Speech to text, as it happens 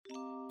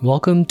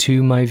Welcome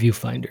to my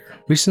viewfinder.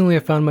 Recently I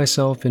found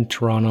myself in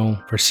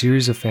Toronto for a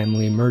series of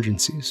family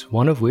emergencies,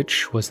 one of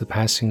which was the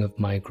passing of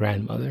my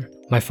grandmother.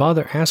 My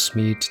father asked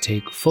me to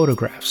take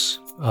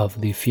photographs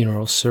of the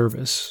funeral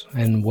service,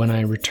 and when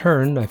I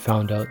returned I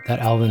found out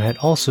that Alvin had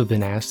also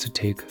been asked to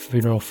take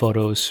funeral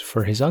photos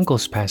for his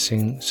uncle's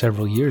passing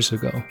several years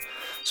ago.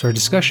 So our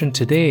discussion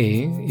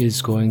today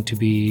is going to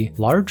be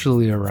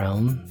largely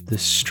around the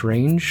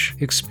strange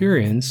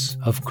experience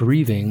of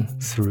grieving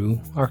through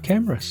our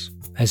cameras.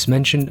 As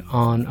mentioned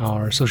on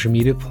our social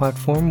media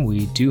platform,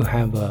 we do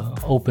have an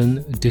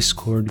open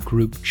Discord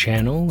group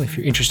channel. If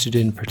you're interested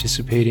in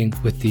participating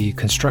with the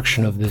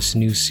construction of this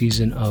new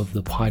season of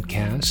the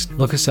podcast,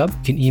 look us up.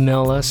 You can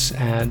email us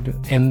at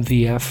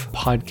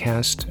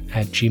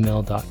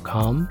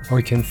mvfpodcast@gmail.com, or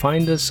you can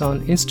find us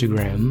on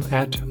Instagram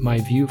at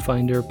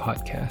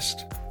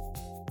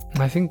myviewfinderpodcast.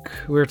 I think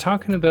we were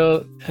talking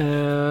about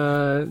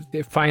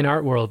the fine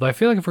art world, but I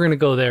feel like if we're going to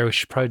go there, we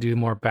should probably do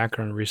more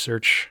background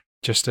research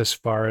just as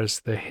far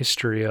as the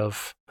history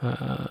of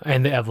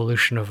and the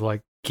evolution of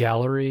like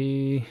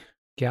galleries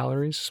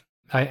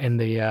and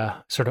the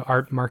sort of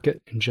art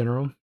market in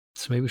general.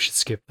 So maybe we should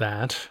skip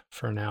that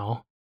for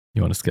now.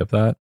 You want to skip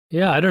that?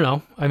 Yeah, I don't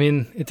know. I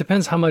mean, it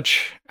depends how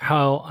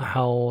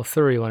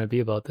thorough you want to be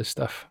about this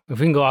stuff. If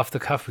we can go off the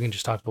cuff, we can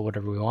just talk about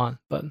whatever we want.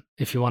 But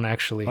if you want to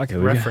actually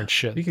reference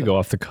shit, we could go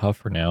off the cuff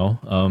for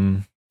now.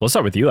 Let's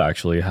start with you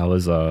actually. How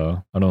was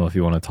I don't know if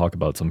you want to talk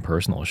about some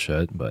personal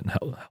shit, but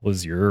how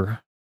was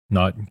your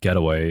not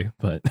getaway,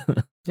 but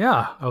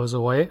yeah, I was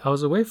away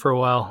for a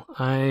while.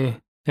 I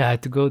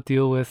had to go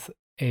deal with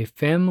a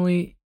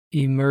family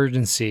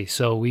emergency.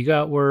 So we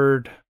got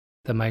word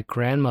that my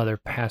grandmother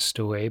passed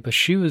away, but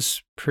she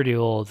was pretty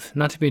old.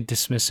 Not to be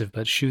dismissive,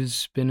 but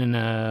she's been in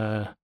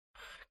a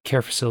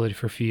care facility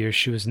for a few years.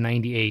 She was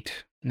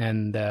 98.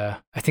 And I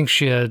think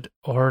she had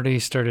already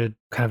started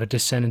kind of a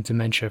descent in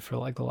dementia for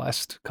like the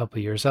last couple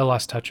of years. I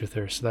lost touch with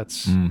her, so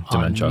that's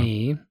dementia on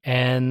me.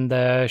 And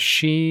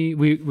we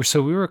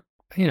were,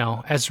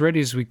 as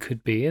ready as we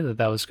could be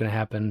that was going to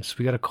happen. So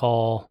we got a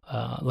call,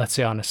 let's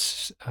say on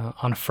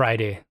a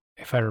Friday,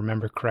 if I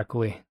remember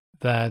correctly,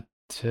 that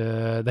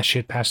she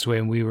had passed away,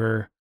 and we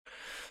were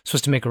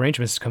supposed to make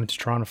arrangements to come to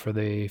Toronto for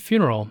the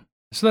funeral.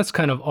 So that's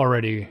kind of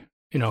already,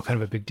 kind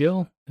of a big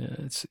deal.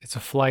 It's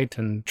a flight,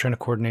 and trying to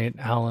coordinate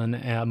Helen,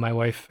 my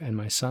wife, and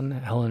my son,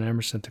 Helen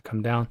Emerson, to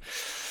come down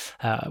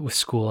with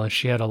school. And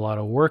she had a lot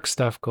of work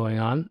stuff going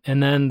on.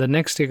 And then the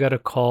next day I got a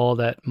call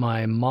that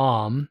my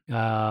mom,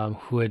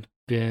 who had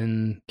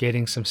been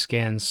getting some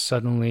scans,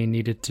 suddenly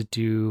needed to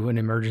do an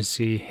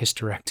emergency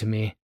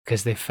hysterectomy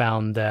because they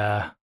found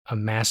a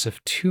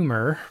massive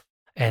tumor.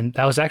 And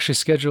that was actually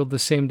scheduled the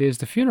same day as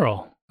the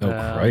funeral. Oh,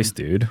 Christ,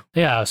 dude.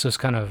 Yeah, so it's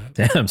kind of...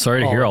 Damn,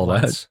 sorry to hear all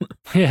that.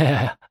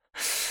 Yeah.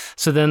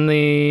 So then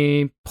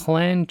the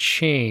plan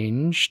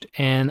changed,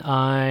 and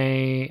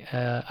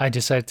I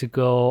decided to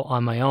go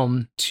on my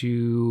own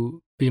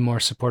to be more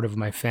supportive of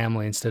my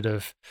family instead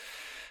of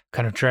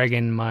kind of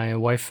dragging my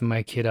wife and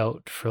my kid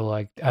out for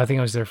I think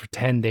I was there for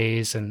 10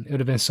 days, and it would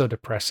have been so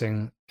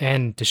depressing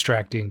and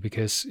distracting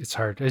because it's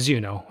hard, as you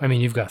know. I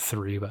mean, you've got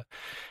 3, but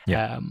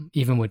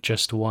even with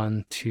just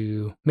one,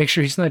 to make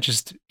sure he's not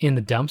just in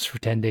the dumps for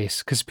 10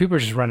 days, because people are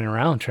just running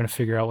around trying to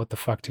figure out what the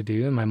fuck to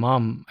do. And my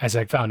mom, as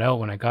I found out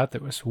when I got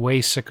there, was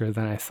way sicker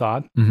than I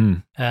thought.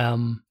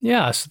 Mm-hmm.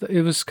 So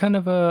it was kind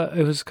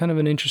of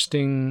an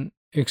interesting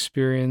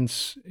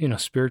experience,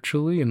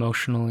 spiritually,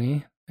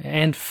 emotionally,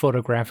 and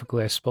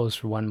photographically, I suppose,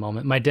 for one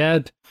moment. My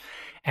dad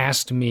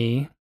asked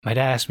me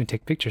to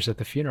take pictures at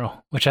the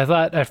funeral, which I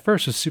thought at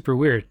first was super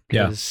weird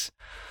because,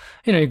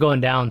 you're going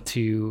down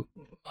to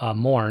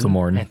mourn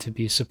and to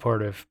be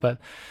supportive. But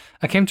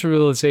I came to a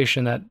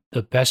realization that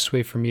the best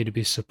way for me to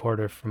be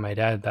supportive for my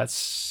dad,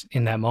 that's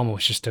in that moment,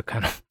 was just to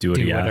kind of do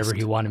whatever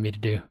he wanted me to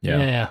do.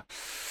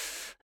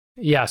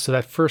 Yeah, so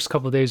that first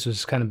couple of days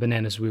was kind of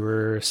bananas. We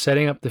were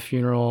setting up the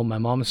funeral. My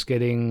mom was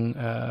getting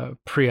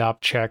pre-op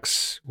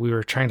checks. We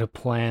were trying to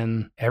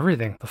plan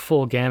everything, the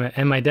full gamut.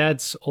 And my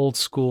dad's old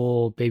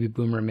school baby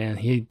boomer, man.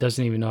 He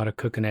doesn't even know how to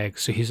cook an egg.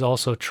 So he's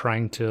also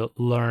trying to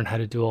learn how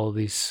to do all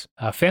these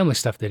family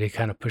stuff that he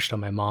kind of pushed on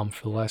my mom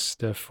for the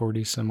last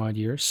 40 some odd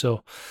years.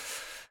 So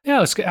yeah,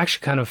 it was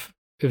actually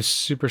it was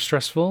super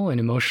stressful and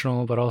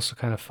emotional, but also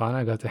kind of fun.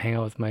 I got to hang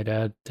out with my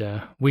dad.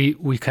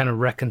 We kind of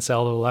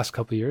reconciled over the last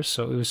couple of years,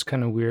 so it was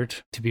kind of weird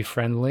to be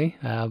friendly,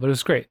 but it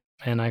was great.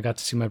 And I got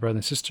to see my brother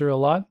and sister a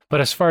lot.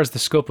 But as far as the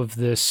scope of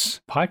this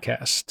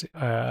podcast,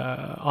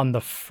 on the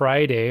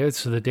Friday,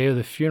 so the day of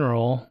the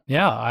funeral,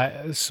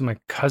 so my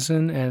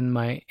cousin and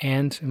my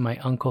aunt and my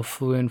uncle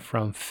flew in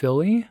from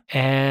Philly,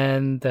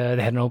 and they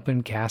had an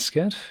open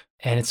casket.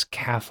 And it's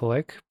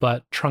Catholic,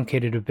 but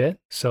truncated a bit.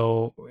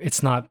 So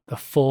it's not the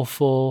full,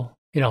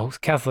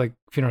 Catholic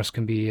funerals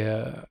can be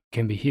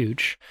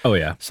huge. Oh,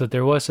 yeah. So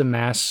there was a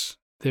mass.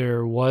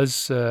 There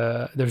was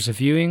a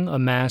viewing, a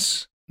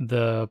mass.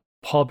 The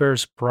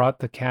pallbearers brought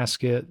the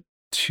casket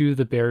to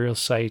the burial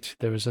site.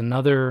 There was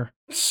another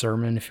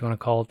sermon, if you want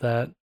to call it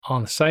that,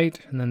 on the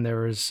site. And then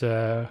there was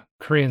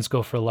Koreans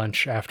go for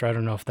lunch after. I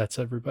don't know if that's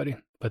everybody,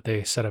 but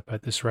they set up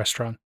at this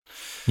restaurant.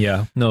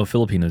 Yeah. No,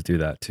 Filipinos do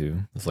that too.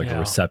 It's like a Yeah.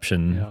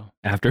 reception Yeah.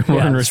 after Yeah,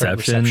 one it's like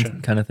reception,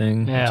 reception. kind of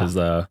thing, Yeah. which is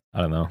I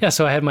don't know. Yeah,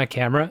 so I had my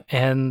camera,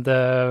 and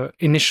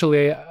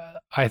initially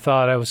I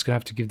thought I was going to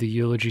have to give the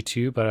eulogy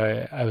too,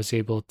 but I was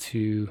able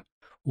to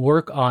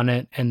work on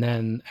it and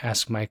then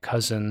ask my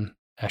cousin.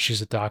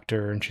 She's a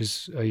doctor and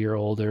she's a year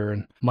older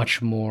and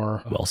much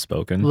more Well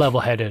spoken.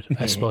 level-headed,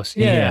 I suppose.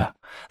 Yeah. Yeah.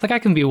 Like I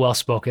can be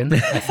well-spoken,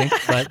 I think,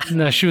 but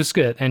no, she was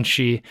good, and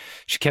she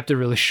kept it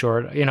really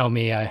short. You know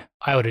me, I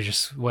would have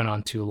just went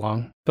on too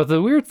long. But the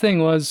weird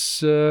thing was,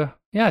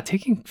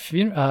 taking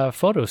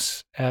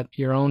photos at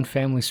your own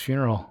family's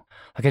funeral.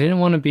 Like I didn't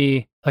want to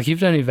be like, you've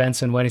done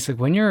events and weddings. Like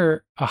when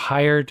you're a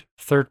hired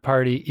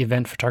third-party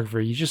event photographer,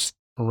 you just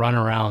run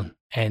around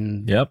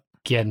and Yep.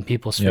 get in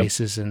people's Yep.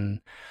 faces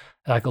and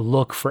like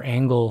look for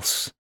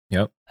angles.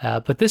 Yep.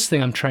 But this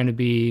thing, I'm trying to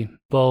be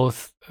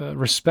both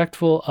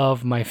respectful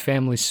of my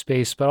family's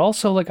space, but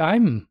also like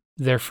I'm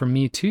there for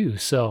me too.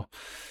 So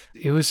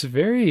it was It's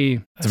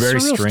very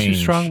surreal's strange.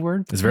 Too strong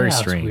word. It's very Yeah,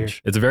 strange. weird.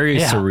 It's very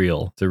Yeah.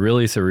 surreal. It's a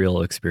really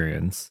surreal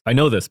experience. I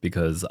know this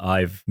because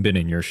I've been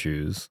in your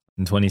shoes.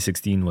 In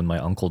 2016, when my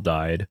uncle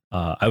died,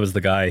 I was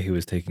the guy who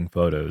was taking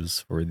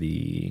photos for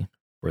the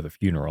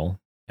funeral,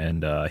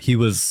 and he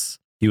was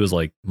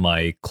like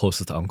my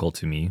closest uncle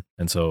to me,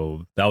 and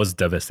so that was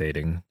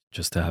devastating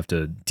just to have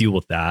to deal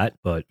with that.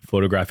 But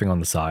photographing on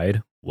the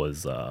side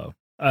was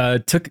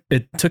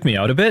took me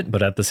out a bit,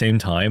 but at the same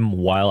time,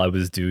 while I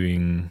was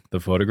doing the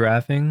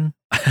photographing,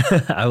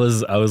 I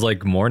was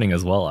like mourning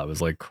as well. I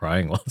was like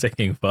crying while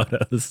taking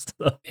photos.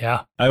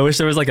 Yeah. I wish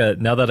there was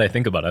now that I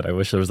think about it, I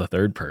wish there was a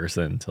third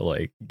person to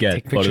like get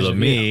Take photos pictures of of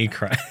me you.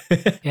 crying.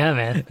 Yeah,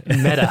 man.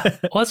 Meta.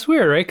 Well, it's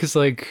weird, right? Because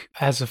like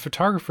as a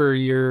photographer,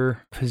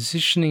 you're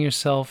positioning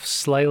yourself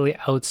slightly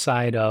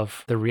outside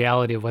of the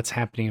reality of what's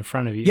happening in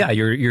front of you. Yeah,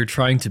 you're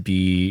trying to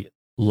be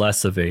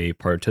less of a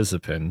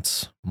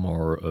participant,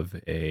 more of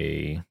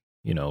a,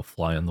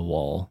 fly on the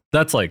wall.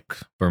 That's like,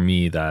 for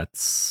me,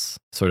 that's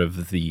sort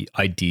of the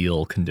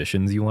ideal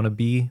conditions you want to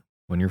be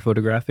when you're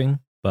photographing.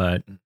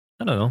 But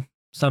I don't know.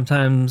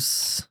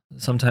 Sometimes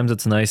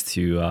it's nice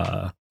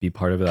to be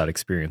part of that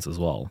experience as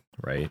well,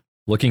 right?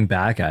 Looking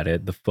back at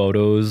it, the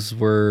photos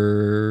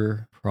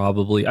were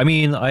probably,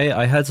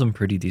 I had some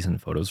pretty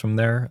decent photos from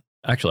there.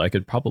 Actually, I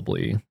could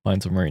probably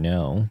find some right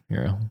now.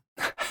 Here.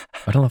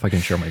 I don't know if I can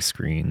share my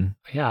screen.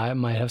 Yeah, I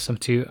might have some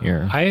too.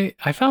 Here. I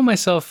found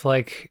myself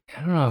like,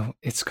 I don't know,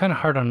 it's kind of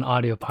hard on an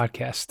audio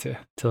podcast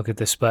to look at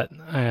this, but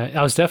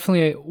I was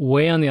definitely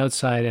way on the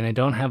outside, and I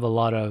don't have a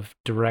lot of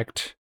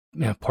direct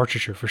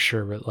portraiture for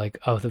sure, but like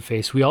of the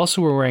face. We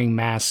also were wearing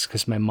masks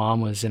because my mom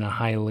was in a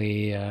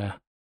highly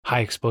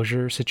high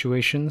exposure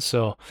situation.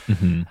 So,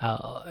 Mhm.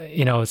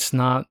 It's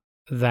not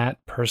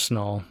that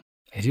personal.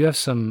 I do have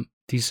some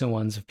decent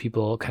ones of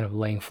people kind of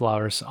laying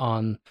flowers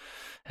on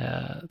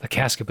the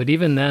casket. But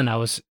even then, I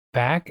was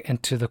back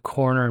and to the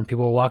corner, and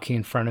people were walking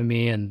in front of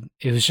me, and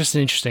it was just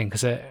interesting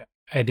because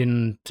I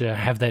didn't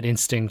have that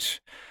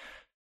instinct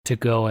to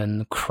go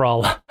and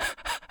crawl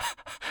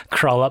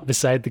up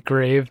beside the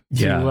grave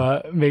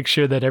to make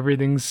sure that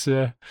everything's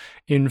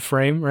in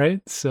frame,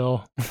 right?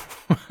 So,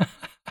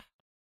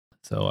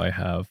 so I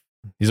have,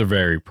 these are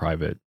very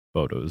private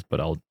photos, but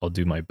I'll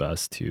do my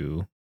best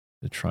to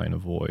try and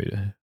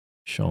avoid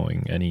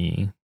showing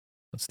any.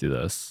 Let's do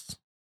this.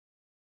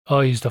 Oh,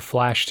 I used a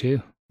flash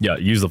too. Yeah,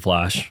 use the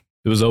flash.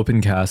 It was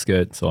open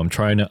casket, so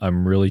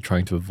I'm really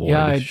trying to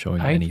avoid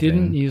showing I anything.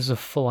 didn't use a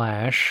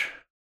flash.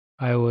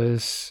 I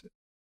was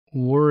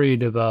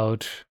worried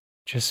about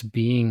just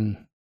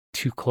being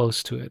too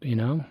close to it,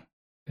 Yeah,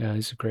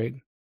 these are great.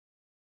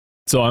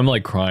 So I'm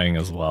like crying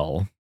as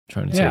well,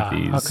 trying to take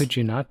these. How could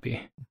you not be?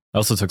 I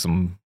also took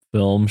some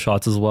film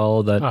shots as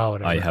well that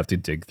Whatever. I have to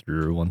dig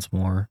through once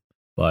more.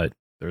 But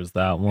there's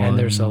that one. And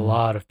there's a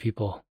lot of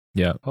people.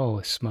 Yeah.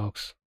 Holy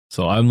smokes.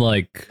 So I'm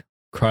like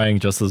crying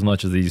just as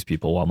much as these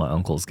people while my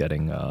uncle's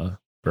getting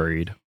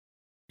buried.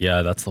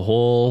 Yeah, that's the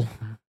hole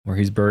where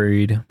he's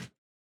buried.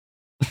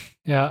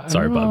 Yeah.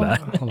 Sorry about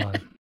that. Hold on.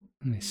 Let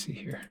me see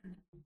here.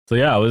 So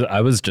yeah,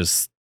 I was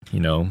just,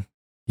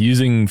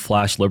 using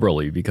flash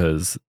liberally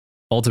because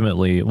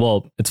ultimately,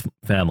 well, it's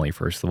family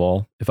first of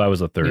all. If I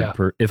was a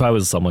if I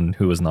was someone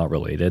who was not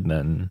related,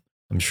 then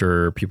I'm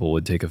sure people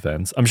would take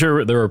offense. I'm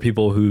sure there are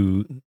people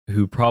who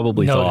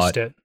probably Noticed thought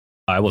it.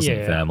 I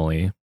wasn't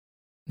family.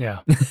 Yeah.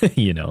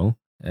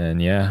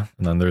 And and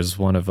then there's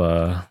one of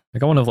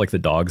like the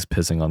dogs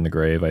pissing on the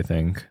grave, I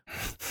think,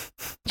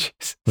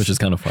 Jesus. which is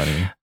kind of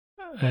funny.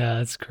 Yeah,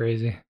 that's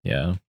crazy.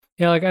 Yeah.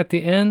 Yeah, like at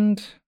the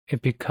end,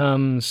 it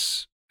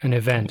becomes an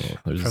event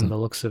there's from the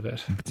looks of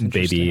it. It's Baby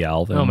interesting.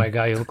 Alvin. Oh my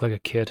God, you look like a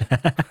kid.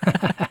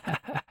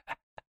 I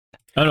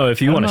don't know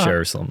if you want to know.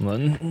 share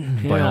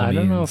something. By all I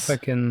don't know means. if I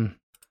can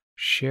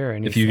share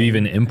anything. If you've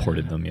even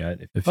imported them yet.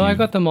 I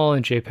got them all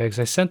in JPEGs.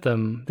 I sent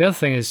them. The other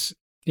thing is,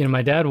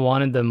 my dad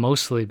wanted them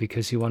mostly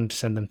because he wanted to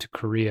send them to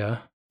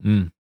Korea.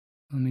 Mm.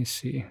 Let me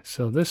see.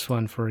 So this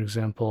one, for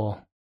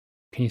example,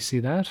 can you see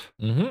that?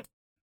 Mm-hmm.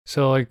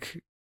 So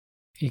like,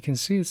 you can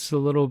see it's a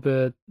little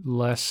bit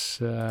less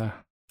like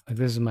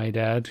this is my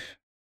dad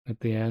at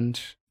the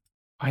end.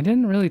 I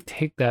didn't really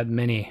take that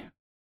many,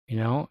 you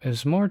know. It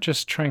was more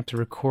just trying to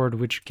record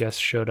which guests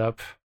showed up.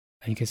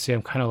 And you can see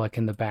I'm kind of like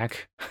in the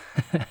back.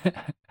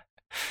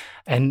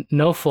 And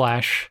no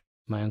flash.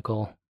 My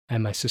uncle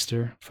and my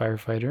sister,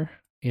 firefighter,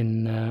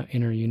 in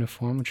her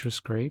uniform, which was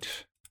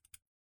great.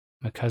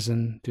 My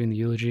cousin doing the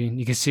eulogy.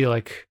 You can see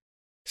like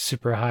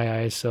super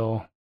high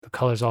ISO. The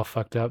colors all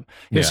fucked up.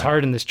 It was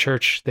hard in this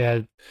church. They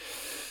had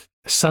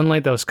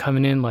sunlight that was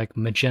coming in like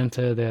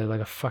magenta. They had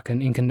like a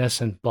fucking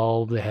incandescent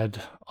bulb. They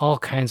had all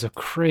kinds of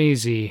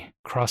crazy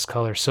cross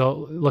colors.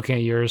 So looking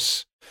at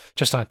yours,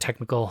 just on a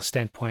technical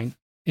standpoint,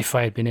 if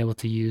I had been able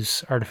to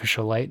use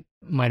artificial light,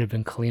 might have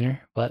been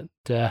cleaner. But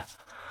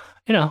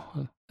you know,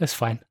 it's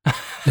fine.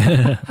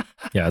 Yeah,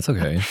 it's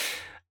okay.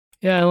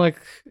 Yeah, like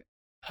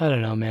I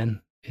don't know,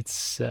 man. It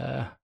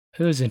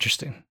was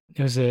interesting.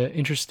 It was an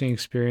interesting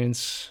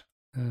experience.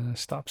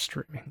 Stop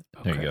streaming.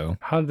 Okay. There you go.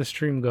 How did the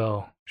stream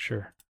go?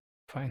 Sure,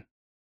 fine.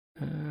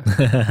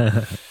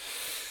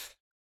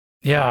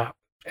 Yeah,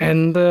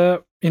 and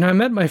you know, I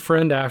met my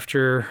friend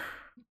after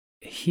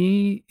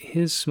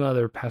his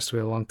mother passed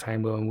away a long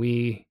time ago, and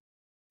we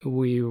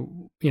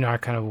you know, I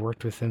kind of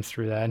worked with him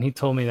through that, and he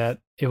told me that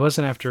it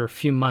wasn't after a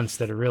few months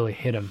that it really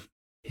hit him.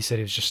 He said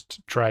he was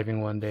just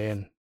driving one day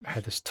and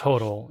had this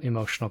total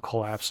emotional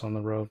collapse on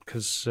the road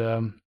because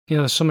you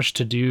know, there's so much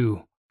to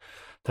do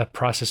that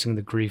processing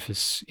the grief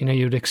is, you know,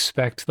 you'd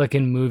expect, like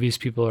in movies,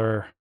 people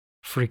are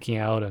freaking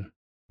out and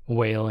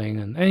wailing,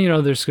 and you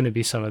know, there's going to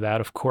be some of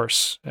that, of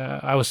course.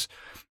 I was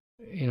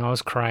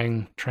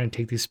crying, trying to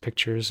take these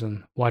pictures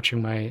and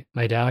watching my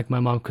dad. Like my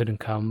mom couldn't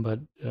come, but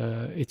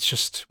it's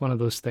just one of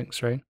those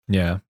things, right?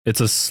 Yeah,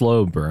 it's a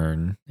slow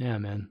burn. Yeah,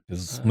 man.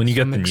 When you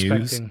get the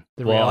news,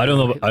 well, I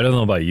don't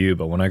know about you,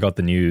 but when I got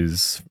the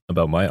news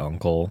about my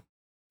uncle,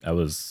 I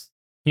was,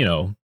 you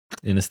know,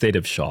 in a state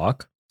of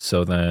shock.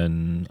 So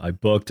then I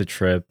booked a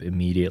trip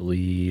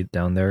immediately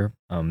down there,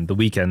 the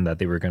weekend that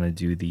they were going to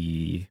do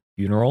the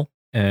funeral,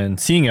 and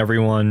seeing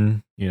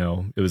everyone, you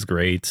know, it was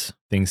great.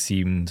 Things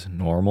seemed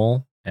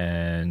normal,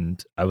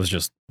 and I was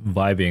just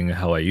vibing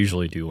how I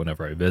usually do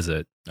whenever I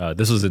visit.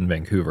 This was in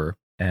Vancouver,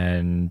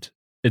 and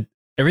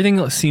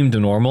everything seemed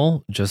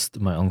normal, just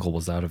my uncle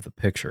was out of the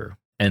picture.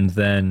 And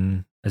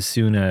then as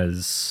soon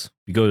as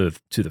we go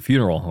to the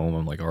funeral home,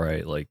 I'm like, all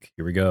right, like,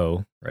 here we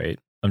go, right?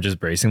 I'm just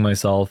bracing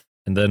myself.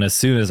 And then as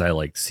soon as I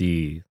like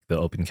see the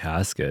open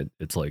casket,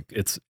 it's like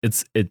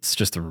it's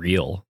just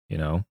real, you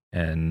know?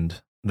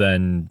 And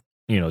then,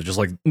 you know, just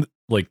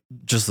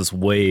just this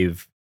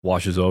wave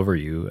washes over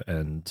you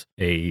and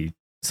a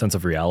sense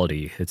of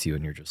reality hits you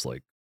and you're just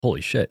like,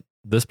 holy shit,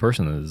 this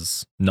person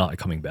is not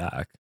coming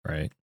back,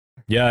 right?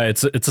 Yeah,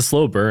 it's a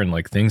slow burn.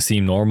 Like things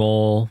seem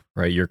normal,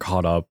 right? You're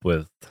caught up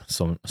with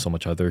so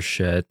much other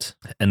shit.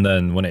 And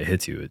then when it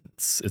hits you,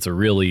 it's a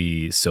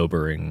really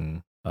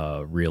sobering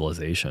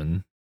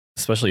realization.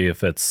 Especially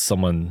if it's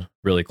someone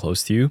really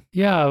close to you.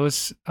 Yeah, I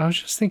was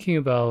just thinking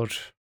about,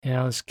 you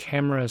know, this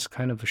camera is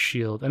kind of a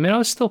shield. I mean, I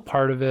was still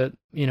part of it.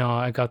 You know,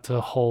 I got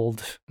to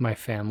hold my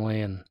family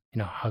and, you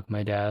know, hug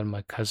my dad,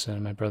 my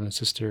cousin, my brother and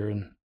sister.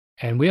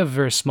 And we have a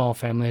very small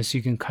family. As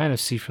you can kind of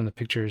see from the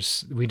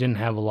pictures, we didn't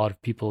have a lot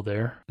of people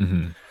there.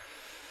 Mm-hmm.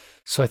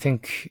 So I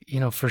think, you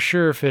know, for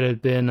sure, if it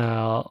had been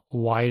a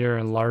wider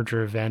and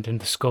larger event in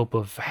the scope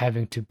of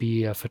having to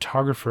be a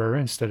photographer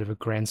instead of a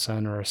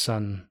grandson or a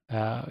son,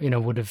 you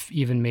know, would have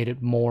even made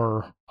it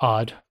more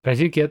odd. But I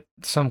did get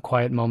some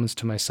quiet moments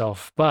to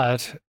myself.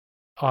 But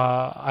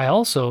I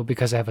also,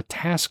 because I have a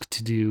task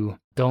to do,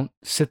 don't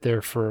sit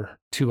there for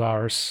 2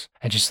 hours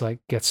and just like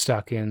get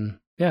stuck in,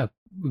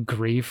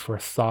 grief or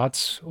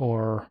thoughts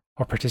or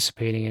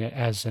participating in it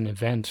as an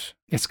event.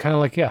 It's kind of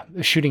like,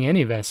 shooting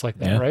any events like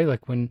that, right?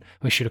 Like when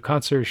we shoot a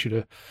concert,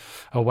 shoot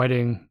a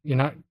wedding, you're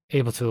not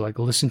able to like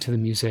listen to the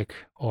music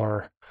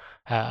or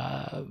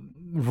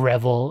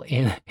revel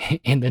in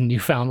the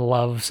newfound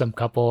love of some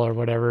couple or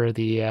whatever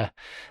the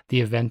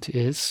event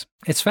is.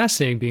 It's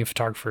fascinating being a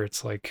photographer.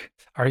 It's like,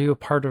 are you a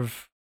part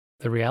of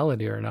the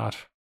reality or not?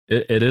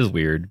 It is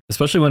weird,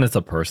 especially when it's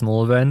a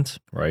personal event,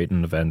 right?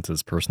 An event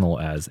as personal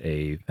as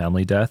a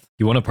family death.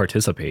 You want to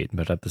participate,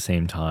 but at the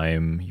same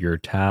time, you're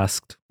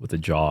tasked with a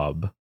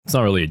job. It's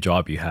not really a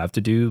job you have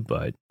to do,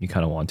 but you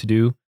kind of want to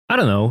do. I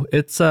don't know.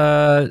 It's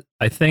I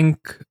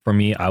think for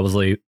me, I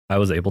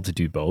was able to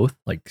do both,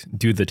 like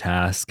do the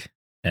task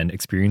and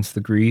experience the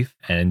grief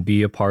and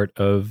be a part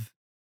of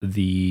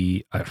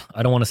the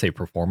I don't want to say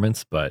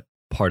performance, but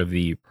part of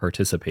the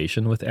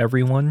participation with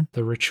everyone.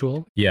 The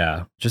ritual?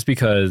 Yeah, just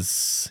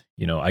because,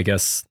 you know, I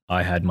guess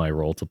I had my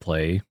role to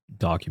play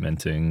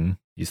documenting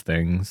these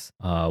things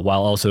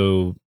while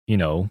also, you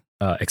know,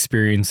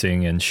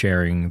 experiencing and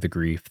sharing the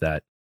grief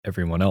that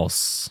everyone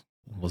else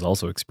was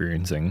also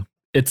experiencing.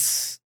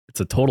 It's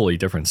a totally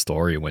different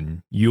story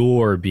when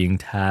you're being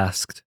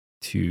tasked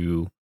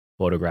to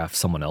photograph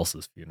someone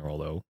else's funeral,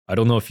 though. I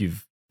don't know if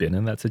you've been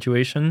in that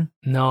situation.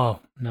 No.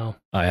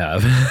 I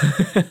have.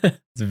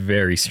 It's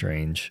very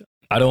strange.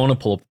 I don't want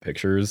to pull up the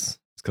pictures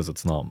because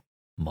it's not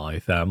my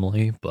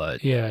family,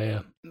 but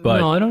Yeah. but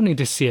No, I don't need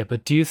to see it,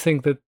 but do you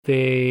think that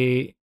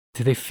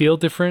do they feel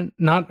different?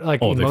 Not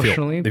like oh,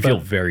 emotionally, they but feel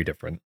very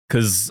different.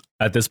 Because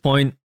at this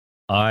point,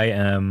 I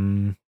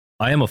am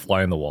a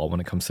fly on the wall when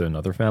it comes to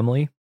another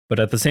family. But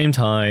at the same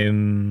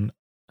time,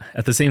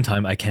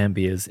 I can't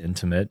be as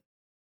intimate.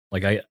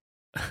 Like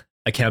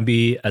I can't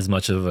be as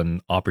much of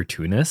an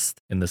opportunist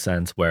in the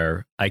sense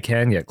where I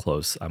can get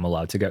close. I'm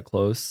allowed to get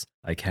close.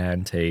 I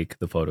can take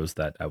the photos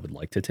that I would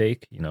like to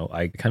take. You know,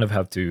 I kind of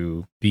have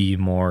to be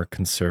more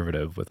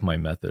conservative with my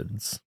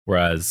methods.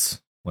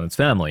 Whereas when it's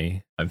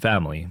family, I'm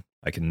family.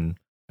 I can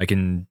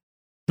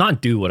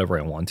not do whatever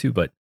I want to,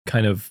 but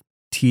kind of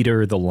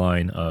teeter the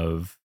line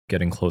of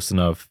getting close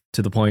enough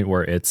to the point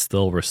where it's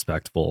still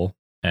respectful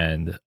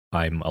and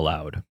I'm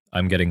allowed.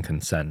 I'm getting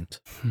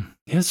consent.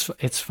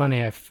 it's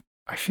funny. I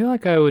feel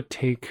like I would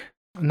take.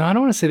 No, I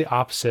don't want to say the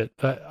opposite,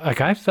 but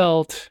like I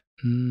felt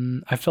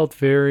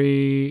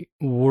very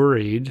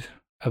worried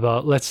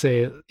about, let's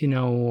say,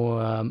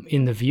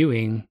 in the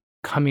viewing,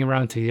 coming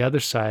around to the other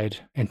side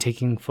and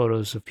taking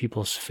photos of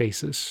people's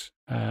faces.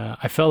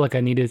 I felt like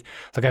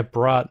I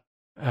brought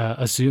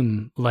a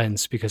zoom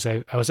lens because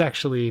I was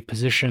actually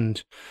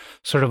positioned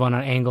sort of on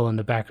an angle in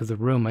the back of the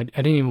room. I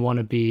didn't even want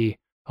to be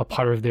a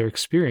part of their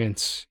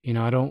experience.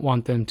 I don't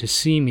want them to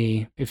see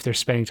me if they're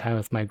spending time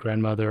with my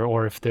grandmother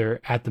or if they're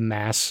at the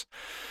mass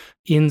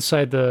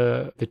inside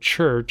the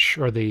church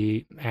or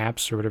the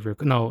apse or whatever.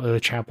 No, the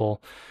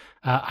chapel.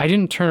 I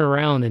didn't turn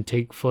around and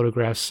take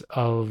photographs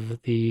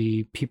of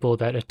the people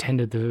that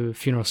attended the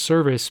funeral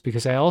service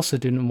because I also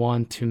didn't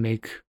want to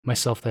make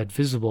myself that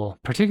visible,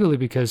 particularly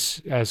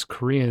because as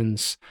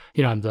Koreans,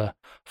 I'm the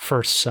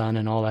first son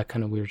and all that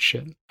kind of weird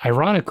shit.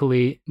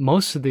 Ironically,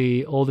 most of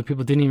the older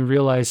people didn't even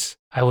realize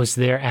I was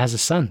there as a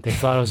son. They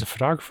thought I was a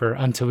photographer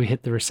until we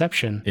hit the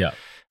reception. Yeah.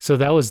 So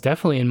that was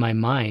definitely in my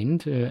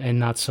mind and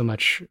not so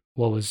much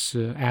what was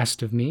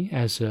asked of me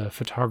as a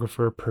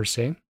photographer per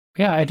se.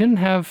 Yeah, I didn't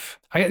have,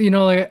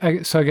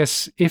 so I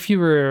guess if you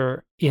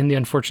were in the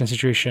unfortunate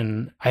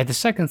situation, I had the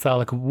second thought,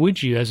 like,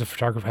 would you as a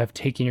photographer have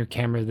taken your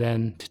camera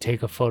then to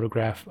take a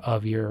photograph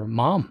of your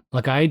mom?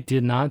 Like, I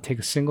did not take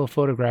a single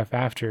photograph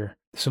after.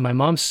 So my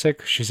mom's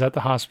sick. She's at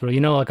the hospital.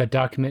 Like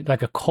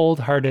a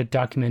cold-hearted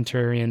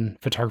documentarian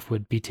photographer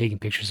would be taking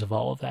pictures of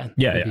all of that.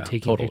 Yeah, Would be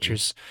taking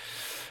pictures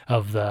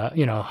of the,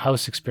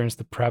 house experience,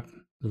 the prep,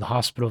 the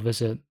hospital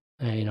visit,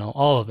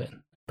 all of it.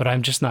 But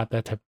I'm just not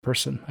that type of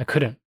person. I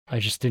couldn't. I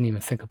just didn't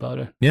even think about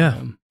it.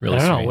 Yeah, really.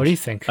 I don't know. What do you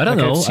think? I don't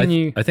know.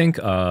 I think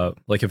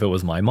like if it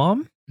was my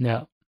mom.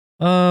 Yeah.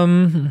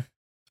 I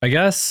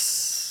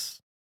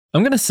guess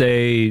I'm gonna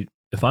say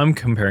if I'm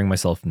comparing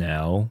myself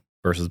now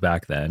versus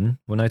back then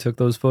when I took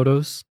those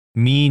photos,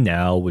 me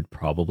now would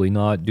probably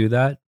not do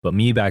that, but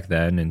me back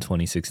then in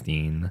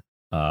 2016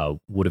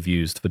 would have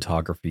used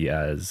photography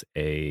as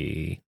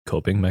a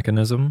coping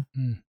mechanism.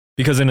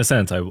 Because in a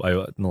sense, I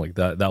like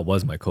that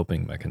was my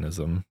coping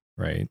mechanism,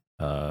 right?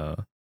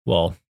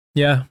 Well,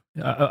 yeah,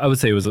 I would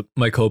say it was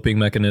my coping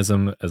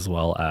mechanism as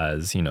well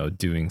as,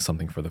 doing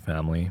something for the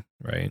family,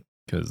 right?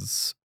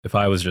 Because if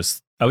I would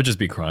just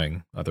be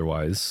crying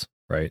otherwise,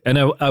 right? And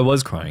I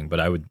was crying,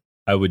 but I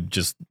would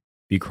just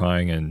be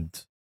crying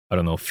and I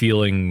don't know,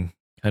 feeling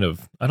kind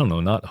of, I don't know,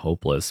 not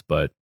hopeless,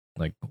 but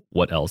like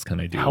what else can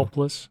I do?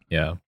 Helpless.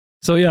 Yeah.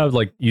 So yeah,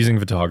 like using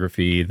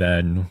photography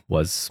then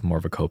was more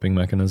of a coping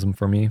mechanism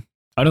for me.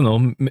 I don't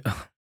know,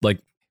 like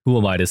who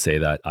am I to say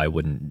that I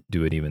wouldn't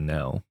do it even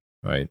now?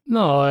 Right.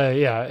 No,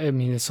 yeah. I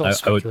mean, it's all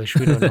speculation.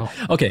 We don't know.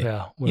 Okay.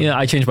 Yeah,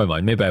 I changed my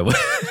mind. Maybe I would.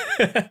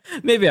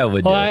 Maybe I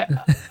would. Well,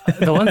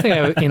 the one thing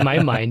in my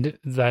mind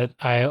that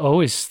I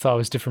always thought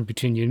was different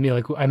between you and me,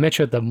 like I met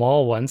you at the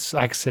mall once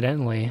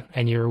accidentally,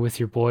 and you were with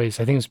your boys.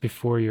 I think it was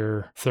before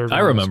your third. I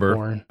remember. Was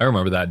born. I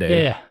remember that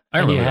day. Yeah. I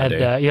remember that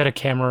day. You had a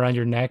camera around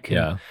your neck. And,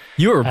 yeah.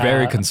 You were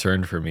very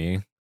concerned for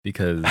me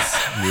because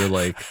you're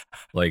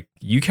like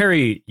you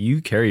carry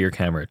your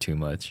camera too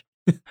much.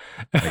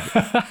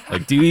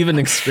 like do you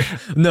even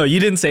no, you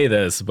didn't say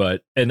this,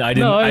 but I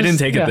didn't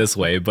take it this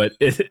way, but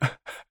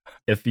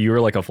if you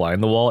were like a fly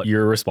on the wall,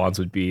 your response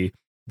would be,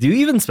 do you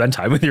even spend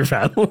time with your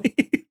family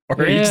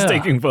or are you just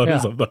taking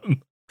photos of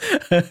them?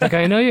 Like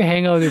I know you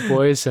hang out with your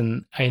boys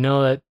and I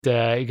know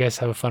that you guys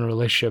have a fun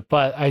relationship,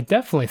 but I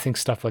definitely think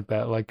stuff like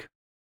that, like,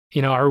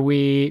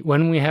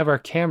 when we have our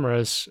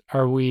cameras,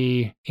 are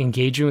we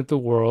engaging with the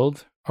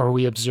world? Are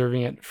we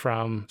observing it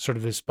from sort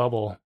of this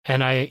bubble?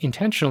 And I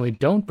intentionally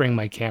don't bring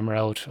my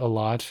camera out a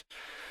lot.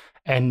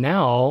 And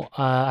now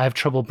I have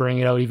trouble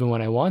bringing it out even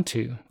when I want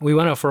to. We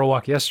went out for a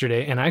walk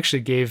yesterday and I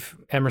actually gave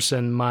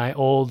Emerson my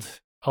old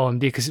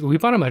OMD because we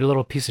bought him a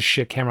little piece of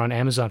shit camera on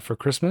Amazon for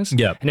Christmas.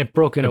 Yeah. And it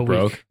broke in a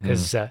week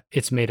because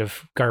it's made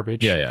of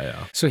garbage.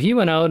 Yeah. So he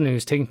went out and he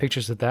was taking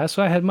pictures of that.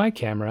 So I had my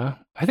camera.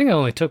 I think I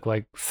only took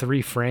like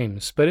 3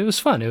 frames, but it was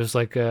fun. It was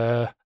like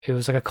a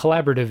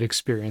collaborative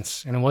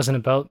experience, and it wasn't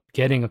about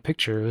getting a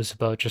picture. It was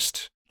about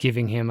just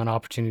giving him an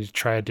opportunity to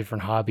try a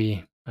different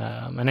hobby.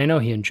 And I know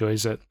he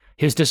enjoys it.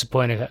 He was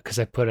disappointed because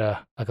I put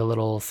a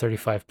little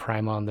 35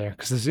 prime on there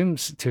because the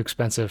zoom's too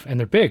expensive and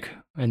they're big.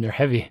 and they're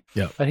heavy.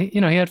 Yeah. But he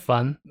had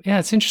fun. Yeah,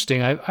 it's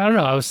interesting. I don't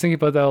know. I was thinking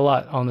about that a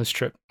lot on this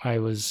trip. I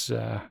was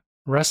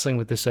wrestling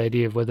with this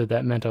idea of whether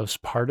that meant I was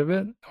part of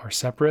it or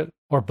separate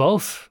or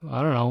both.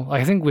 I don't know.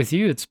 I think with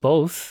you, it's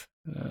both.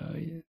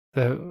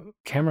 The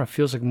camera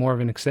feels like more of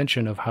an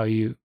extension of how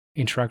you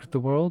interact with the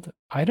world.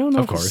 I don't know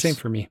Of if it's the course. same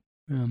for me.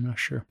 I'm not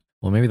sure.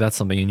 Well, maybe that's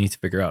something you need to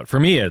figure out. For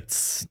me,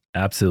 it's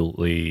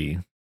absolutely,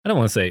 I don't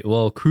want to say,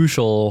 well,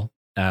 crucial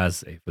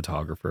as a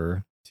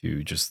photographer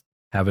to just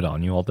have it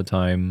on you all the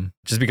time.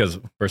 Just because,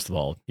 first of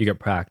all, you get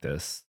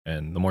practice,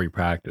 and the more you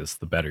practice,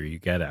 the better you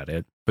get at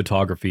it.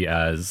 Photography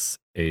as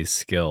a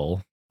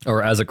skill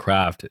or as a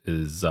craft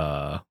is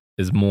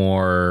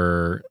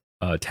more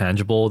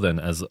tangible than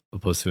as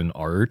opposed to an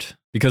art.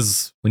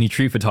 Because when you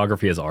treat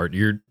photography as art,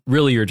 you're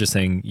just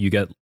saying you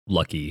get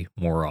lucky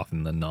more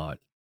often than not,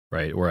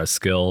 right? Whereas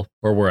skill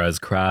or whereas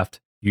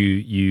craft,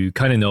 you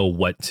kind of know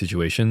what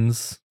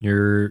situations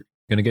you're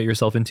gonna get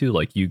yourself into.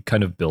 Like you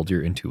kind of build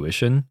your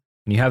intuition.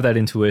 When you have that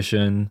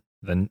intuition,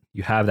 then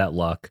you have that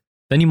luck.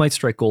 Then you might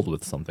strike gold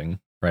with something,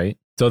 right?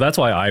 So that's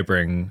why I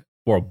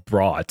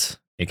brought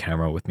a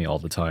camera with me all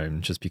the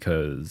time, just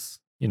because,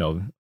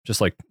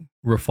 just like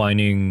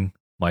refining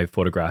my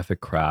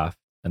photographic craft.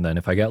 And then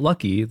if I get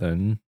lucky,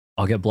 then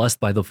I'll get blessed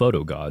by the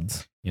photo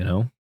gods,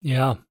 Yeah.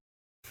 Yeah,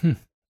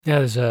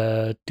 there's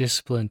a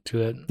discipline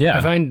to it. Yeah.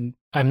 I find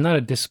I'm not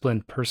a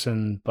disciplined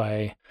person by,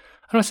 I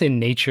don't want to say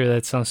nature,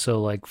 that sounds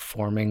so like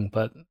forming,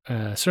 but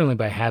certainly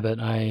by habit.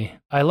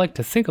 I like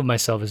to think of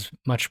myself as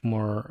much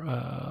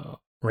more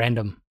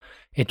random.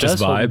 It Just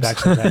does hold me vibes. back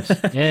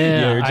sometimes.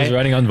 Yeah, You're just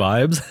running on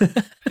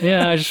vibes.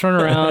 yeah, I just run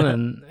around,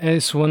 and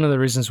it's one of the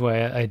reasons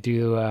why I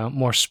do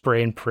more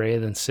spray and pray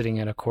than sitting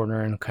at a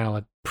corner and kind of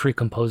like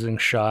pre-composing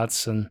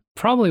shots, and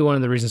probably one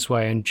of the reasons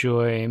why I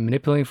enjoy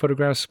manipulating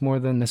photographs more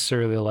than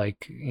necessarily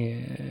like,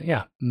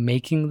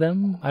 making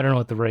them. I don't know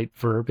what the right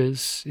verb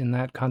is in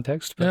that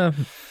context, but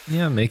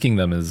yeah, making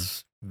them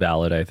is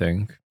valid, I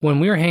think. when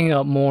we were hanging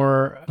out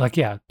more, like,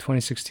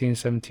 2016,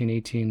 17,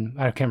 18,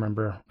 I can't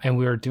remember, and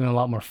we were doing a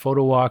lot more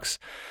photo walks,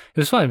 it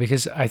was fun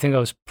because I think I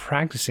was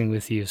practicing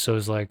with you. So it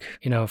was like,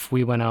 if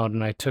we went out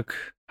and I took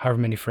however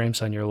many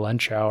frames on your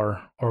lunch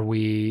hour, or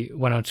we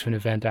went out to an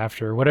event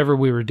after, whatever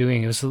we were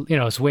doing, it was,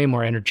 it's way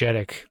more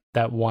energetic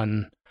that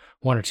one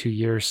or 2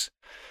 years.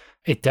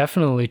 It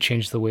definitely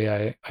changed the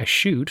way I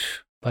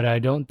shoot, but I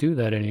don't do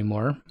that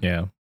anymore.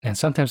 Yeah. And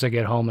sometimes I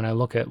get home and I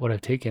look at what I've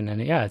taken, and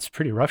it's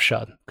pretty rough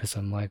shot because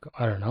I'm like,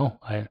 I don't know.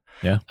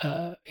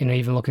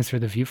 Even looking through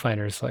the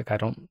viewfinder, it's like, I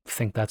don't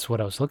think that's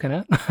what I was looking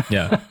at.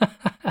 Yeah.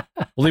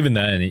 Well, even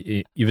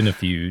then, even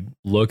if you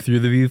look through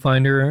the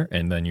viewfinder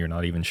and then you're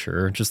not even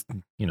sure, just,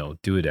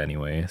 do it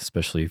anyway,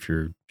 especially if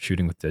you're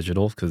shooting with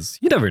digital, because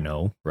you never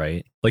know,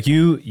 right? Like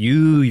you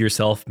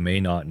yourself may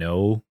not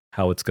know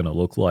how it's going to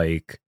look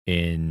like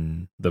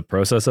in the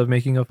process of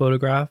making a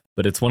photograph,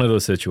 but it's one of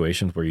those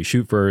situations where you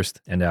shoot first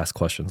and ask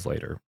questions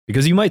later,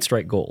 because you might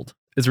strike gold.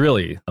 It's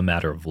really a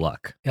matter of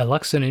luck. Yeah,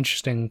 luck's an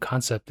interesting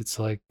concept. It's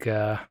like,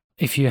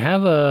 if you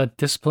have a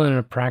discipline and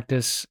a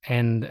practice,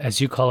 and as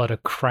you call it, a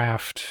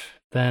craft,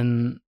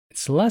 then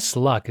it's less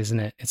luck, isn't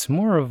it? It's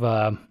more of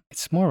a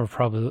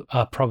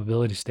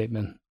probability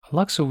statement.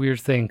 Luck's a weird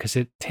thing because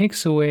it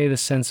takes away the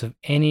sense of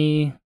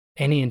any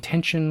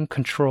intention,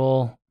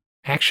 control,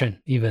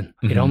 action. Even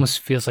it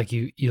almost feels like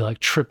you like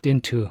tripped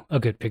into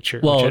a good picture,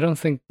 which I don't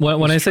think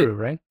is true,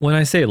 right? When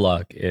I say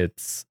luck,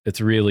 it's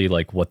really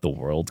like what the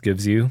world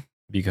gives you,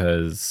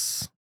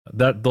 because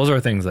those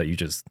are things that you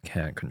just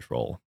can't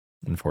control,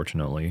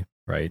 unfortunately,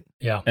 right?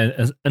 Yeah.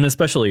 And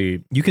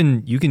especially you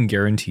can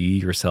guarantee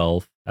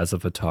yourself as a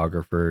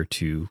photographer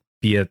to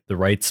be at the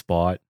right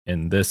spot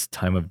in this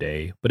time of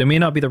day, but it may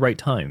not be the right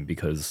time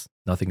because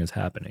nothing is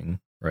happening,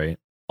 right?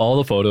 All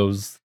the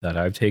photos that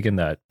I've taken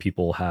that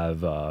people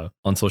have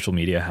on social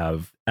media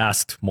have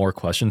asked more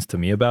questions to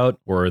me about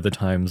were the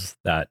times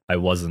that I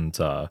wasn't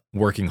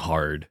working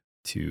hard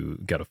to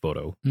get a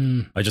photo.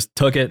 I just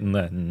took it, and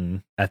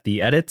then at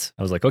the edit,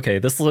 I was like, okay,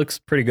 this looks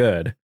pretty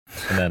good.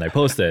 And then I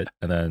post it,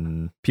 and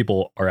then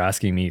people are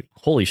asking me,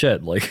 holy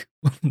shit, like,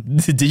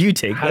 did you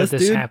take How this, did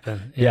this dude?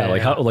 happen?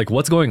 How, like,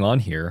 what's going on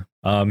here?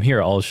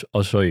 Here, I'll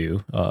show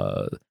you.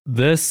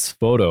 This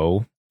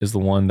photo is the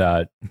one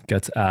that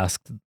gets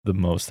asked the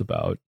most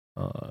about.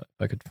 If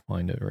I could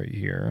find it right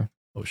here.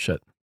 Oh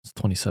shit, it's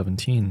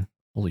 2017.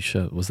 Holy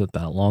shit, was it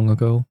that long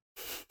ago?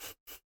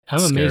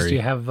 I'm amazed Scary.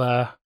 you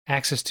have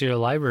access to your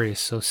library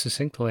so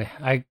succinctly.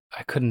 I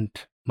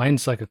couldn't.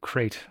 Mine's like a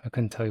crate. I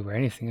couldn't tell you where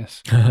anything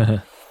is.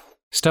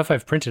 Stuff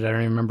I've printed, I don't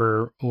even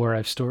remember where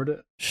I've stored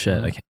it.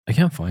 Shit, I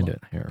can't find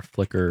it here.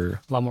 Flickr.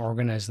 A lot more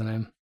organized than I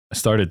am. I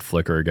started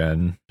Flickr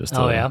again just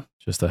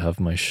to have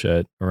my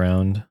shit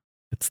around.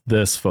 It's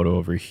this photo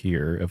over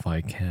here. If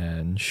I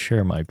can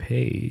share my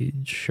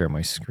page, share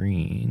my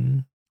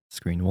screen,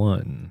 screen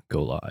one,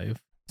 go live.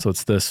 So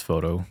it's this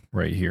photo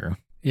right here.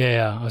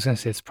 Yeah. I was going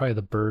to say it's probably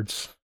the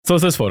birds. So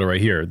it's this photo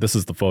right here. This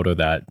is the photo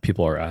that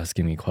people are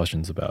asking me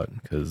questions about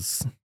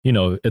because,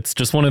 it's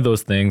just one of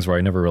those things where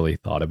I never really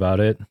thought about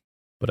it,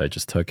 but I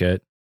just took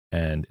it.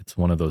 And it's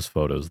one of those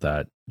photos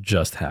that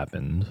just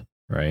happened,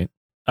 right?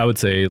 I would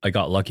say I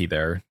got lucky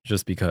there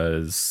just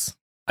because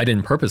I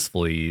didn't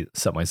purposefully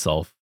set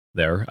myself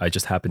there. I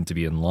just happened to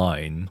be in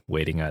line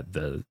waiting at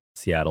the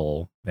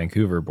Seattle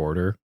Vancouver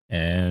border,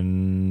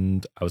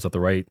 and I was at the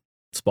right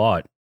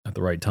spot at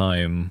the right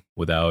time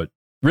without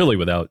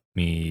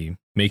me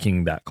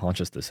making that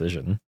conscious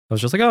decision. I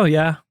was just like, oh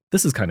yeah,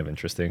 this is kind of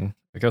interesting.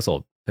 I guess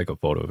I'll take a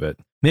photo of it.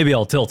 Maybe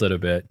I'll tilt it a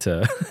bit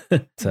to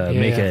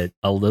make it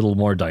a little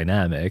more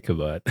dynamic,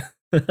 but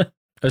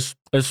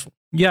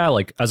yeah,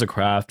 like as a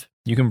craft,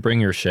 you can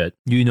bring your shit.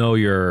 You know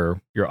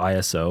your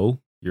ISO,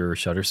 your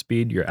shutter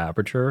speed, your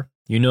aperture.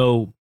 You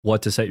know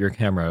what to set your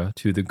camera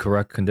to the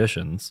correct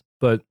conditions.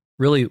 But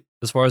really,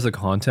 as far as the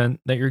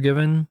content that you're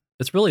given,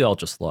 it's really all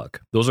just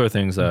luck. Those are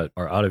things that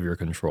are out of your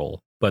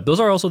control. But those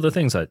are also the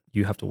things that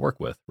you have to work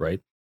with,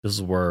 right? This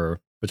is where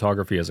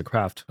photography as a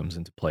craft comes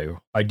into play.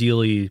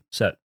 Ideally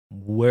set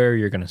where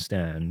you're going to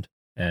stand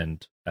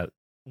and at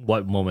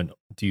what moment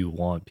do you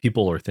want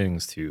people or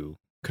things to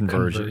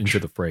converge into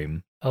the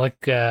frame. I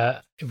like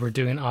we're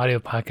doing an audio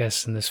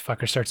podcast and this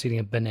fucker starts eating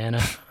a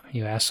banana.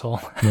 You asshole.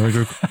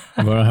 You're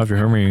gonna have to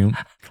hear me.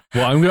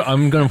 Well,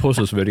 I'm gonna post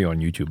this video on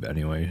YouTube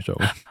anyway. So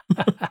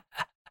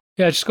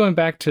yeah, just going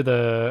back to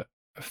the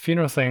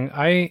funeral thing.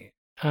 I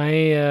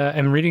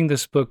am reading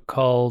this book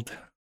called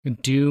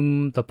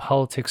Doom: The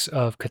Politics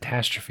of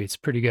Catastrophe. It's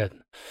pretty good.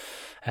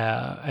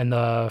 And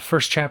the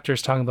first chapter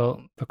is talking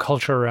about the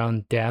culture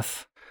around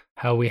death.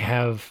 How we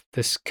have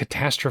this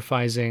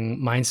catastrophizing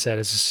mindset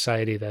as a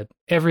society that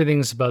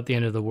everything's about the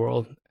end of the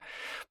world.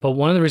 But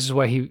one of the reasons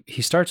why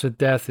he starts with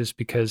death is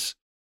because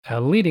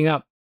leading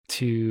up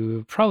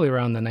to probably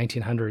around the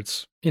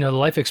 1900s, the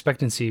life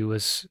expectancy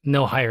was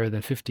no higher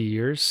than 50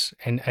 years.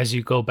 And as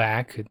you go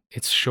back,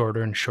 it's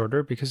shorter and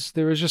shorter because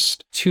there was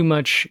just too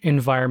much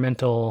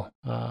environmental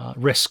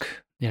risk.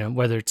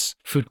 Whether it's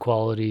food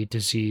quality,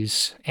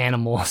 disease,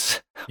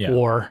 animals,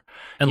 war.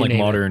 And like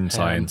modern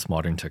science,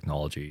 modern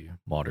technology,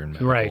 modern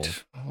medical.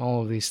 Right,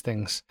 all of these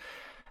things.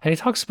 And he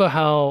talks about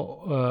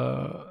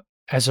how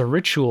as a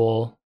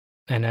ritual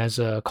and as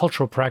a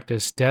cultural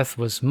practice, death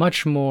was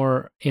much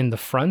more in the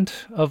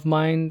front of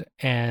mind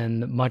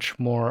and much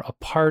more a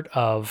part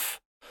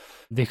of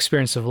the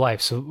experience of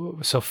life.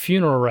 So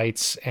funeral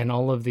rites and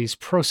all of these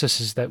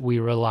processes that we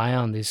rely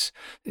on, these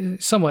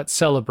somewhat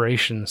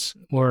celebrations,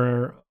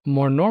 were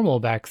more normal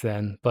back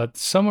then. But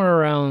somewhere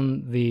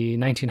around the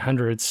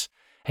 1900s,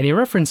 and he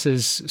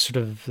references sort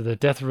of the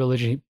death of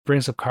religion. He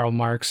brings up Karl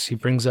Marx. He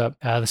brings up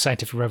the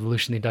scientific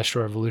revolution, the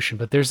industrial revolution.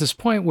 But there's this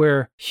point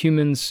where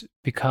humans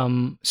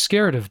become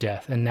scared of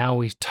death. And now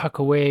we tuck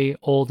away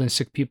old and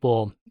sick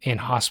people in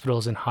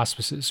hospitals and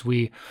hospices.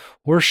 We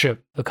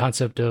worship the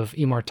concept of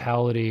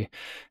immortality.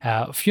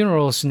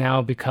 Funerals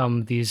now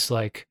become these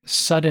like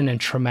sudden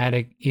and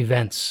traumatic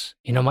events.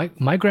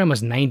 My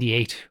grandma's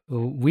 98.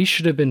 We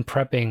should have been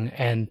prepping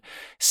and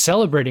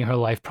celebrating her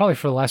life probably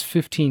for the last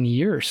 15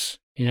 years.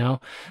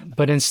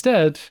 But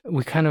instead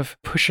we kind of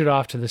push it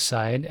off to the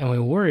side and we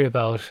worry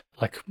about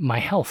like my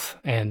health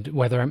and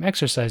whether I'm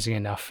exercising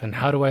enough and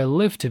how do I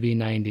live to be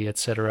 90,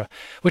 etc.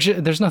 Which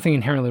there's nothing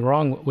inherently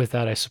wrong with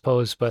that, I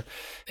suppose, but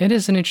it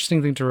is an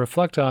interesting thing to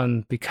reflect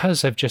on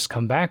because I've just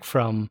come back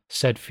from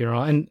said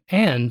funeral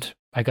and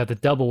I got the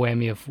double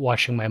whammy of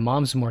watching my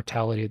mom's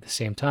mortality at the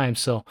same time.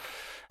 So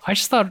I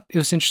just thought it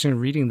was interesting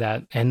reading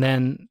that and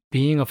then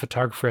being a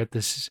photographer at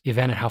this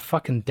event and how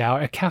fucking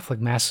Catholic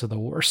masses are the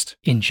worst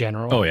in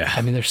general. Oh yeah.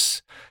 I mean,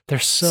 they're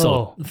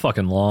so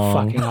fucking long.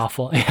 Fucking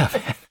awful. Yeah,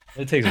 man.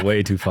 It takes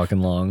way too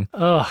fucking long.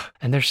 Oh,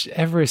 and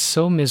everybody's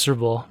so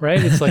miserable,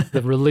 right? It's like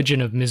the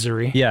religion of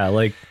misery. Yeah,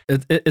 like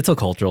it's a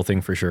cultural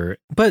thing for sure.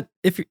 But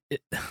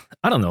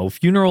I don't know,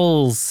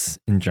 funerals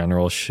in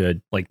general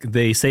should, like,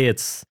 they say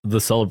it's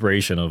the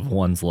celebration of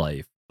one's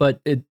life,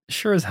 but it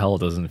sure as hell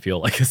doesn't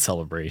feel like a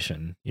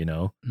celebration,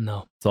 No.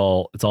 It's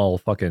all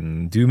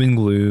fucking doom and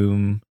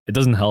gloom. It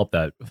doesn't help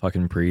that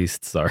fucking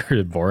priests are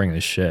boring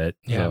as shit.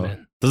 Yeah,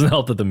 man. Doesn't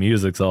help that the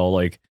music's all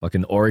like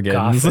fucking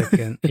organs. Gothic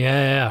and,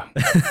 yeah.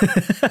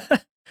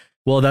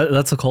 Well,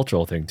 that's a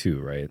cultural thing too,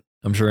 right?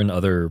 I'm sure in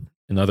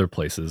other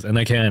places, and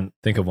I can't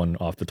think of one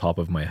off the top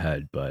of my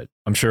head, but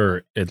I'm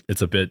sure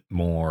it's a bit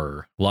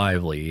more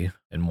lively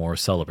and more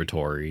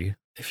celebratory.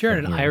 If you're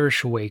at an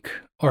Irish wake,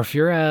 or if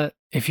you're at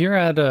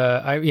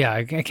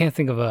I can't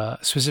think of a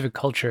specific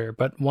culture,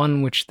 but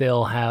one which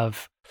they'll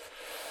have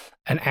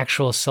an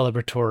actual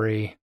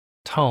celebratory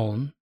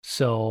tone.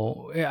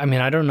 So, I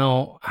mean, I don't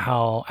know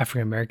how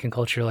African American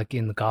culture, like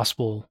in the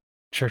gospel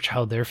church,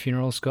 how their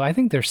funerals go. I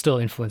think they're still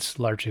influenced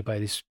largely by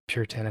these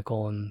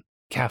puritanical and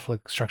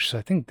Catholic structures.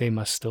 I think they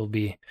must still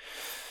be,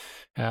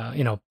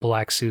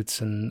 black suits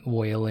and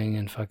wailing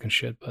and fucking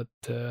shit. But,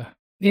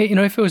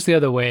 if it was the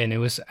other way and it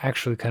was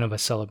actually kind of a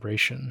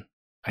celebration,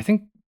 I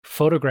think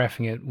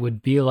photographing it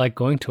would be like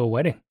going to a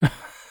wedding.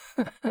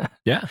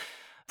 Yeah.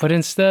 But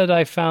instead,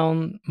 I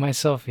found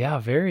myself,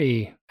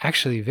 very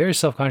actually very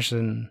self-conscious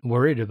and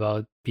worried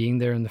about being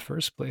there in the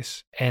first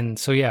place. And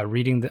so, yeah, I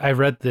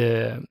read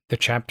the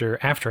chapter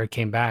after I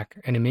came back,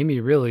 and it made me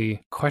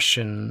really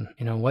question,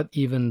 what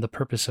even the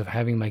purpose of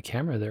having my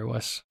camera there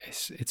was.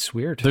 It's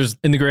weird.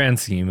 In the grand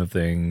scheme of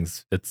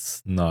things,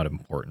 it's not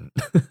important.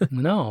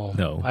 No.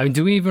 No. I mean,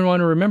 do we even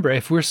want to remember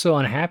if we're so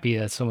unhappy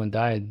that someone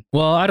died?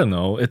 Well, I don't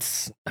know.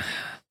 It's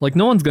like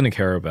no one's going to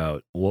care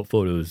about what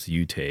photos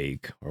you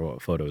take or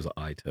what photos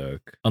I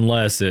took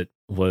unless it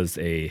was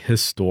a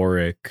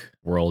historic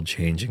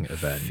world-changing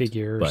event.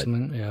 Figure or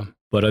something, yeah.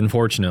 But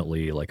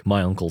unfortunately, like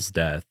my uncle's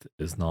death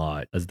is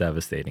not as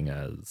devastating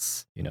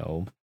as,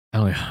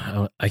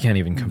 I can't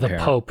even compare.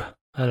 The Pope.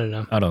 I don't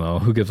know. I don't know.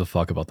 Who gives a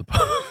fuck about the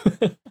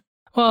Pope?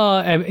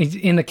 Well,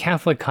 in the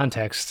Catholic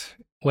context,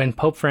 when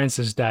Pope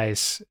Francis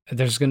dies,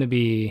 there's going to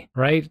be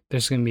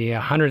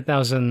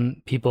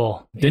 100,000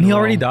 people. Didn't he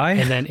already die?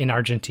 And then in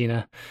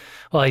Argentina,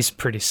 well, he's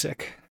pretty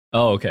sick.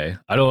 Oh, okay.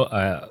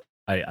 I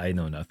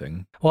know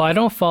nothing. Well, I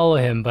don't follow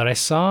him, but I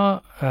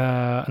saw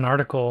an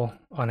article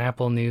on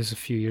Apple News a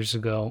few years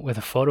ago with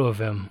a photo of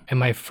him. And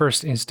my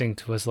first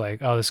instinct was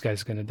like, oh, this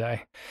guy's going to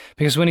die.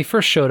 Because when he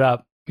first showed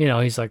up,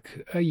 he's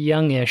like a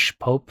youngish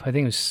pope. I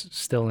think he was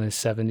still in his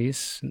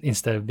 70s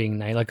instead of being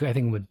 90. Like I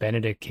think when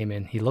Benedict came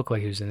in, he looked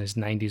like he was in his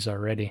 90s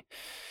already.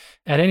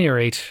 At any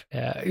rate,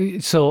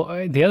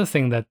 so the other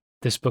thing that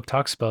this book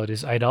talks about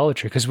is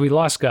idolatry, because we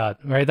lost God,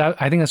 right?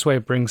 I think that's why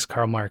it brings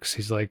Karl Marx.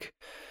 He's like,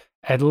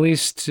 at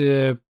least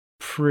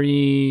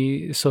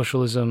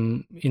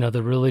pre-socialism,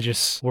 the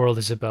religious world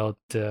is about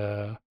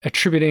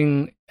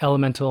attributing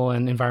elemental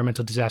and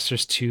environmental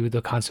disasters to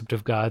the concept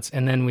of gods.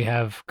 And then we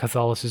have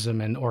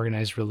Catholicism and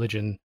organized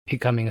religion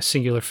becoming a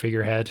singular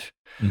figurehead,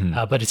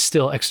 but it's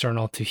still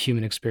external to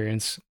human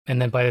experience.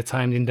 And then by the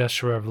time the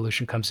Industrial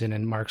Revolution comes in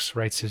and Marx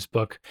writes his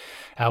book,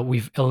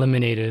 we've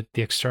eliminated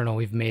the external,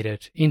 we've made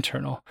it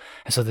internal.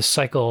 And so the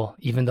cycle,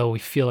 even though we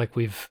feel like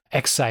we've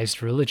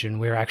excised religion,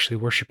 we're actually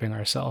worshiping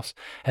ourselves.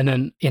 And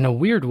then in a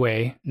weird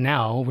way,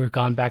 now we've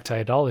gone back to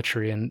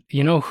idolatry. And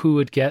you know who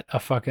would get a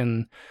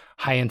fucking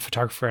high-end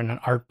photographer and an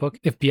art book?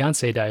 If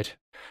Beyonce died,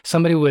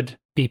 somebody would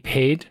be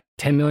paid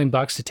 $10 million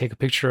to take a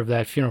picture of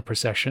that funeral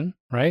procession,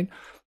 right?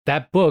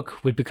 That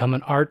book would become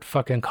an art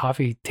fucking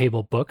coffee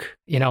table book.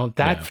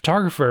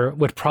 Photographer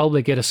would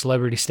probably get a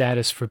celebrity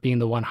status for being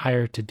the one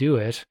hired to do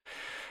it.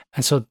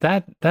 And so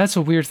that's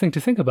a weird thing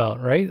to think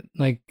about, right?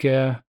 Like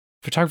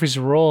photography's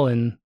role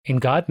in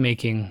God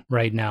making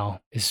right now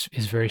is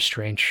very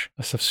strange.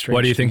 That's strange.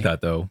 Why do you think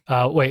that though?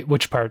 Wait,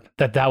 which part?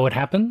 That would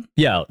happen?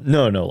 Yeah,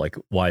 no, like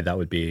why that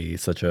would be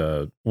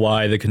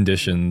why the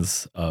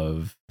conditions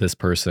of this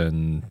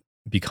person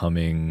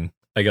becoming,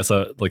 I guess,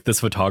 like this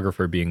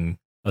photographer being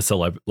a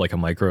like a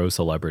micro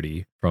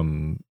celebrity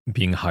from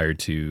being hired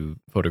to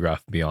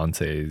photograph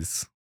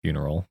Beyonce's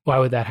funeral. Why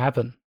would that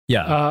happen?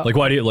 Yeah,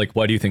 why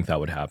do you think that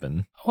would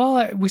happen?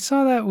 Well, we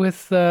saw that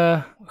with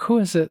who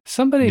is it?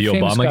 Somebody the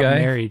famous Obama got guy?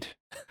 Married.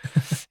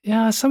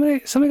 Yeah, somebody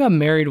got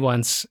married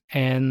once,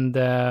 and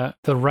the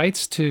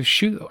rights to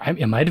shoot,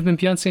 it might have been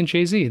Beyonce and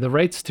Jay-Z, the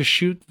rights to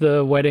shoot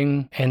the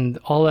wedding and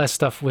all that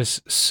stuff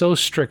was so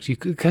strict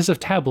because of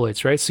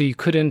tabloids, right? So you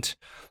couldn't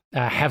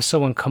have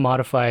someone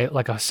commodify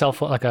like a cell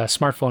phone, like a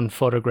smartphone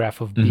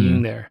photograph of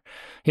being there.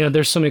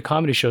 There's so many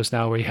comedy shows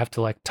now where you have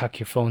to like tuck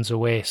your phones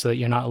away so that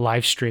you're not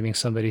live streaming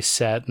somebody's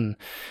set, and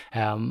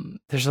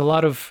there's a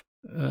lot of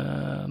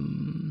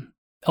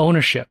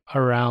ownership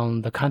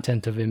around the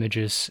content of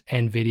images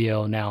and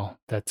video now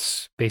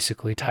that's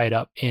basically tied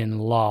up in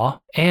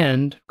law,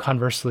 and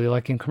conversely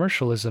like in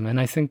commercialism. And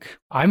I think,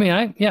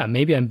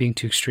 maybe I'm being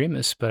too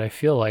extremist, but I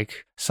feel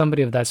like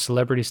somebody of that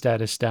celebrity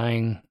status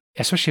dying,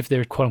 especially if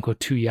they're quote unquote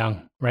too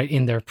young, right,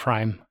 in their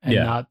prime, and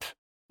not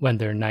when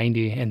they're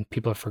 90 and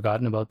people have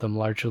forgotten about them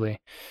largely,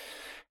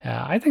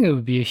 I think it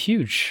would be a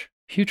huge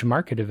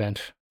market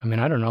event. I mean,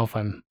 I don't know if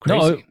I'm crazy.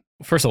 No,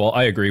 first of all,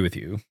 I agree with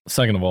you.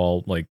 Second of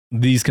all, like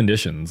these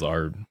conditions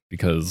are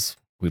because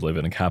we live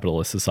in a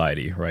capitalist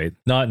society, right?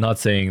 Not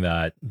saying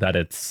that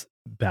it's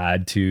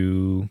bad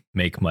to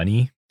make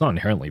money. It's not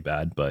inherently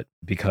bad, but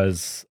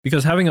because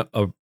having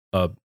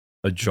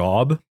a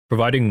job,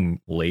 providing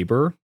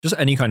labor, just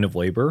any kind of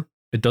labor,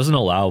 it doesn't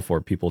allow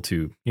for people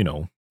to,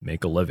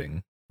 make a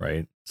living,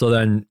 right? So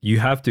then you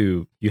have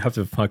to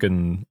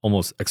fucking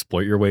almost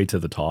exploit your way to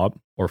the top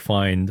or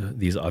find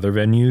these other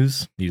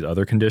venues, these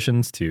other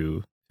conditions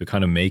to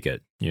kind of make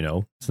it,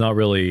 It's not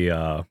really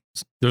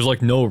there's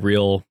like no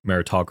real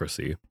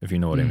meritocracy, if you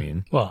know what I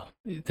mean. Well,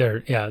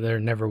 there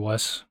never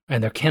was,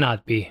 and there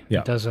cannot be. Yeah.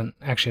 It doesn't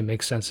actually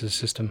make sense as a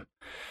system.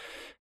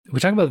 We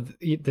talked about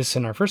this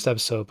in our first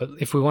episode, but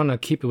if we want to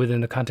keep it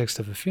within the context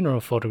of the funeral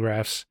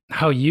photographs,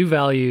 how you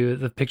value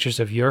the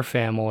pictures of your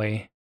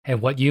family and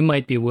what you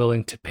might be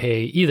willing to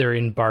pay either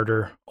in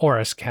barter or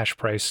as cash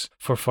price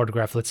for a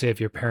photograph, let's say of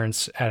your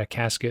parents at a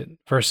casket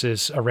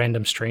versus a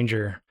random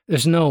stranger.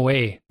 There's no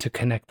way to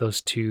connect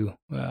those two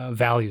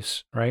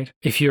values, right?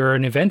 If you're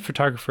an event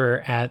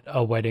photographer at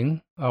a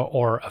wedding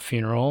or a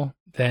funeral,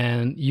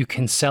 then you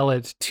can sell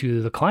it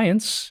to the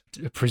clients,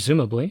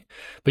 presumably,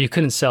 but you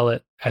couldn't sell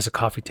it as a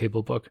coffee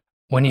table book.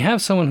 when you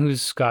have someone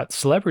who's got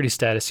celebrity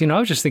status, I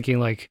was just thinking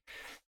like,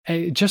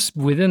 just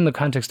within the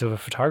context of a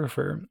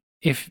photographer,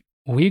 if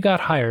we got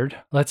hired,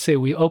 let's say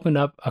we opened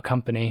up a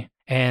company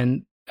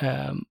and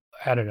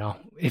I don't know,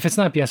 if it's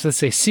not Beyonce, let's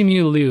say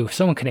Simu Liu,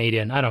 someone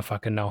Canadian, I don't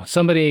fucking know.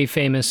 Somebody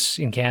famous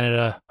in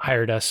Canada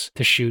hired us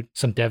to shoot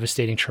some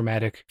devastating,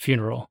 traumatic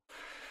funeral.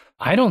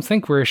 I don't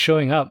think we're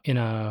showing up in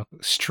a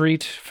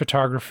street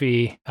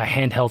photography, a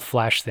handheld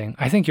flash thing.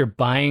 I think you're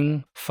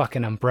buying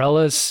fucking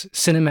umbrellas,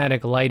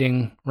 cinematic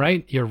lighting,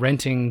 right? You're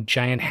renting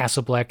giant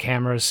Hasselblad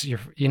cameras.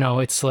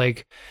 It's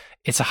like,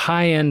 it's a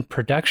high-end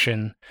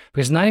production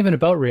because it's not even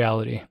about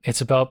reality. It's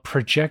about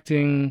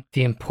projecting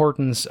the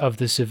importance of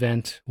this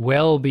event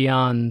well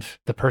beyond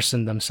the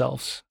person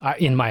themselves,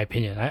 in my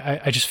opinion.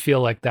 I just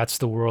feel like that's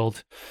the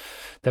world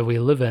that we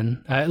live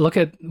in. Look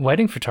at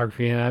wedding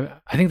photography, and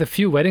I think the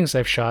few weddings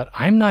I've shot,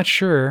 I'm not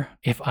sure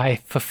if I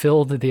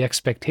fulfilled the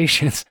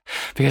expectations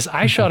because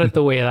I shot it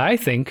the way that I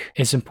think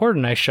is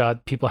important. I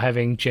shot people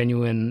having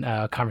genuine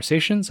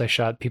conversations. I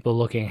shot people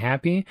looking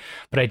happy,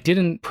 but I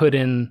didn't put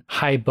in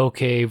high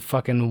bokeh,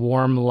 fucking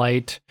warm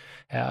light,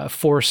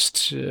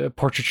 forced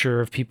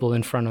portraiture of people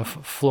in front of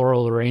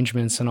floral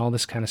arrangements and all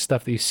this kind of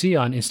stuff that you see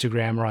on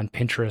Instagram or on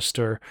Pinterest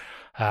or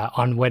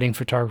on wedding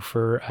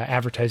photographer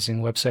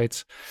advertising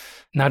websites.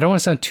 Now, I don't want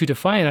to sound too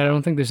defiant. I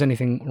don't think there's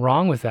anything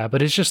wrong with that,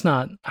 but it's just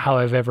not how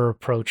I've ever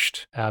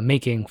approached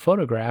making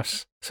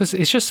photographs. So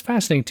it's just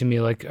fascinating to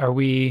me. Like, are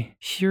we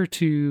here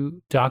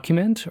to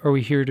document? Are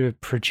we here to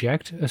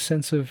project a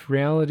sense of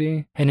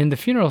reality? And in the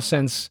funeral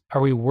sense, are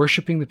we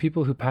worshiping the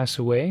people who pass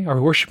away? Are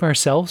we worshiping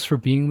ourselves for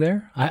being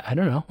there? I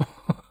don't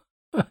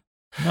know.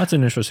 That's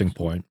an interesting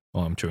point.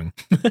 Oh, I'm chewing.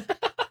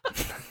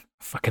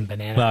 Fucking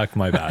banana.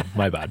 My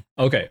bad.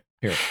 Okay,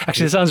 here.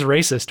 Actually, it sounds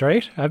racist,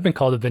 right? I've been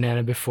called a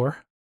banana before.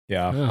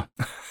 Yeah.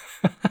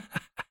 Oh.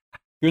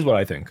 Here's what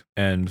I think,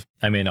 and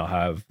I may not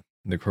have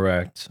the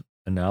correct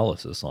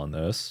analysis on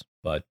this,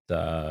 but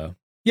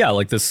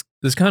like this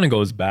kind of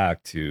goes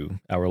back to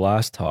our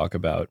last talk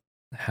about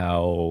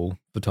how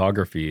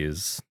photography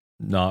is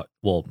not,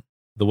 well,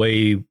 the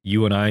way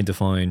you and I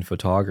define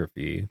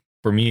photography.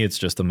 For me, it's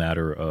just a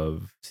matter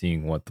of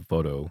seeing what the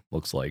photo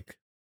looks like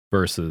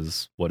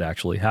versus what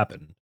actually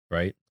happened,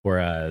 right?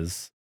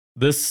 Whereas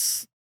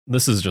this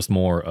is just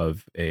more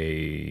of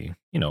a,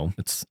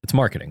 it's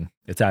marketing,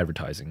 it's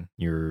advertising.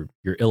 You're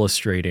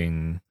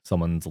illustrating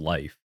someone's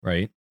life,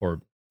 right?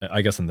 Or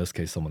I guess in this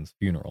case, someone's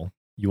funeral.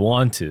 You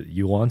want to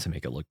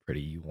make it look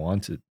pretty. You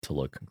want it to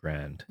look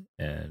grand.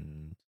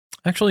 And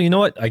actually, you know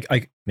what?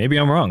 I maybe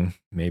I'm wrong.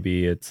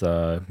 Maybe it's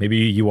maybe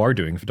you are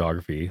doing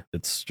photography.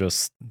 It's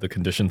just the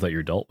conditions that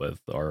you're dealt with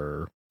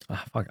are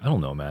I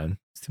don't know, man.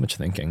 It's too much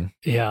thinking.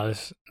 Yeah,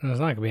 there's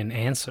not gonna be an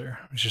answer.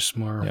 It's just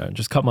more. Yeah,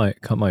 just cut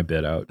my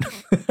bit out.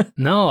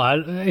 No,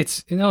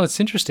 it's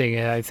interesting.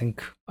 This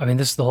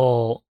is the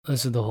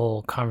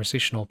whole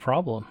conversational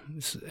problem.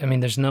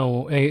 There's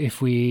no.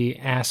 If we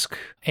ask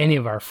any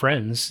of our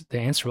friends, the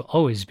answer will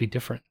always be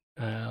different,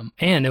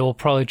 and it will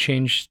probably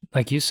change.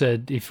 Like you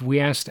said, if we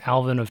asked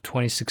Alvin of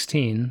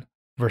 2016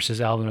 versus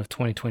Alvin of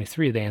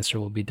 2023, the answer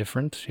will be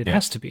different. It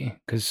has to be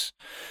because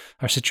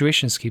our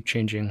situations keep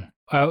changing.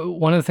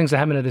 One of the things that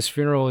happened at this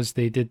funeral is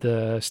they did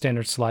the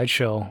standard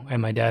slideshow,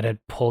 and my dad had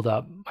pulled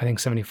up, I think,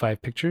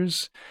 75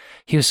 pictures.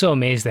 He was so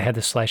amazed they had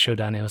the slideshow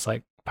done. It was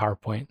like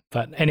PowerPoint.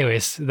 But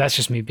anyways, that's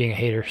just me being a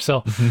hater.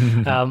 So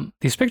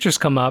these pictures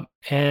come up,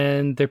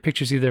 and they're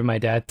pictures either my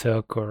dad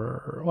took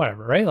or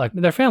whatever, right? Like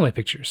they're family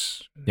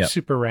pictures,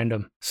 super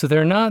random. So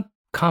they're not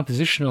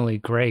compositionally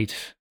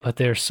great, but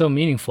they're so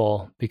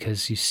meaningful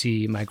because you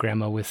see my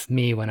grandma with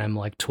me when I'm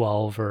like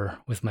 12 or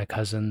with my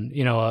cousin,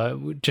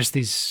 just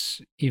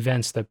these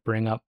events that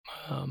bring up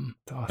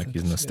like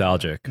he's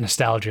nostalgic.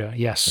 Nostalgia,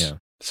 yes. Yeah.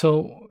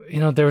 So,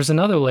 there was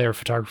another layer of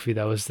photography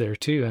that was there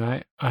too.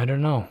 And I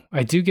don't know.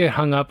 I do get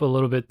hung up a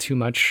little bit too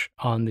much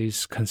on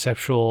these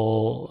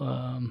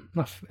conceptual,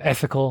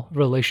 ethical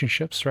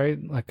relationships, right?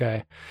 Like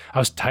I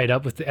was tied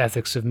up with the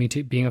ethics of me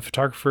being a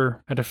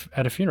photographer at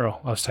a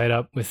funeral. I was tied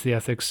up with the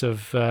ethics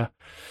of,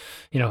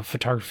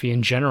 photography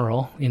in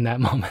general in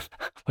that moment,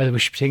 whether we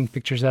should be taking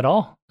pictures at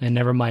all, and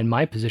never mind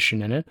my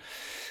position in it.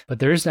 But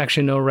there is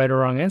actually no right or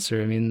wrong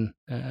answer.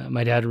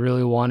 My dad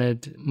really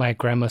wanted my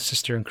grandma's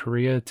sister in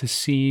Korea to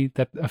see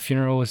that a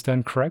funeral was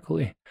done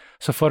correctly.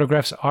 So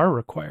photographs are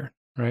required,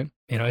 right?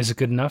 Is it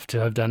good enough to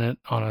have done it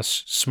on a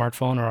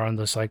smartphone or on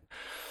those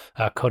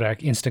Kodak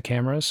Insta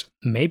cameras?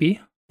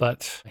 Maybe,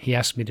 but he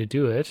asked me to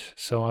do it.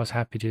 So I was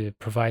happy to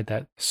provide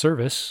that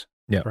service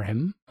for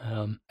him.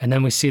 And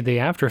then we see the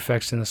after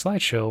effects in the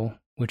slideshow,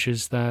 which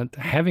is that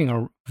having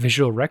a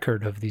visual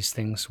record of these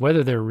things,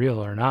 whether they're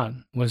real or not,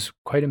 was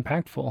quite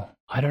impactful.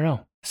 I don't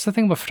know. It's the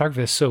thing about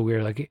photography that's so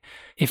weird. Like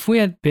if we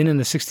had been in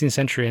the 16th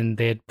century and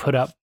they had put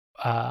up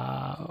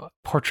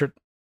portrait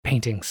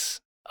paintings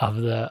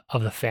of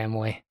the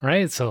family,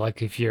 right? So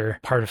like if you're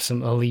part of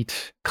some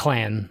elite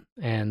clan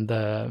and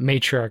the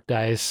matriarch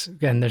dies,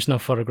 and there's no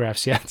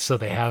photographs yet, so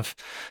they have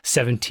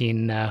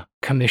 17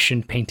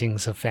 commissioned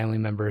paintings of family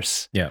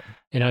members. Yeah.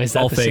 Is that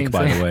All the fake, same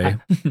by thing? the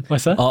way.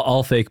 What's that?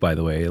 All fake, by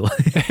the way.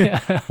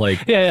 Yeah.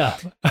 Like, Yeah.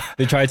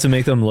 they tried to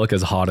make them look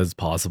as hot as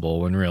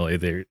possible when really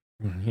they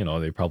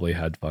probably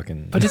had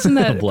fucking. But isn't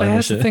that, but that's the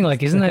blemishes. thing,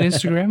 like, isn't that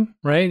Instagram,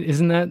 right?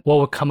 Isn't that what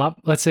would come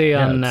up? Let's say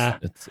Yeah, on,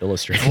 it's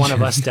illustration. if one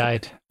of us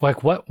died,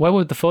 like, what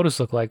would the photos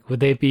look like? Would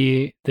they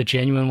be the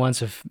genuine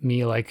ones of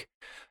me, like,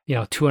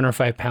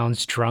 205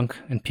 pounds drunk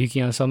and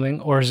puking on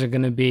something? Or is it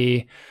going to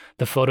be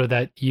the photo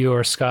that you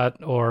or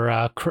Scott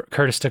or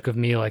Curtis took of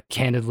me, like,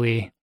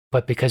 candidly,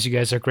 but because you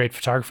guys are great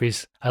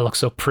photographers, I look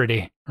so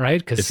pretty, right?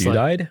 Because If you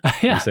died?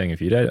 yeah. You're saying if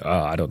you died?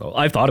 I don't know.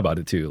 I've thought about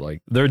it too.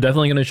 Like, they're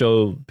definitely going to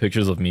show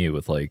pictures of me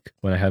with, like,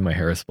 when I had my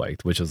hair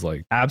spiked, which is,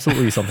 like,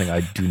 absolutely something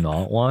I do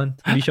not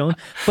want to be shown.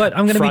 But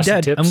I'm going to be Frosted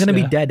dead. tips, I'm going to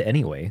yeah. be dead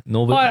anyway.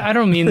 No, Well, I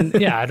don't mean,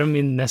 I don't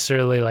mean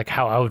necessarily like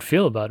how I would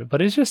feel about it,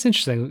 but it's just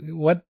interesting.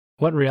 What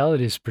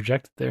reality is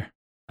projected there?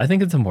 I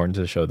think it's important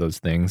to show those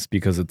things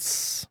because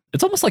it's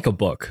almost like a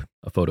book,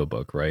 a photo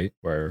book, right?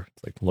 Where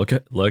it's like,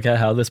 look at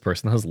how this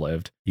person has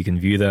lived. You can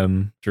view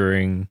them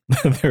during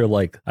their,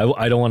 like,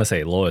 I don't want to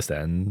say lowest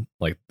end,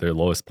 like their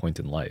lowest point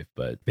in life,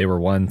 but they were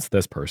once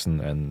this person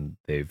and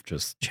they've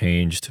just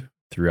changed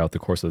throughout the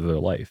course of their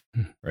life,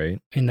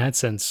 right? In that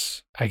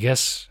sense, I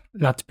guess,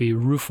 not to be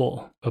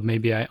rueful, but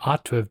maybe I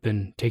ought to have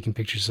been taking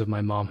pictures of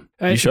my mom.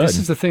 You should. This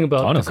is the thing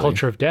about Honestly. the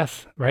culture of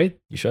death, right?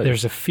 You should.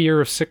 There's a fear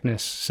of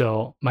sickness.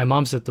 So my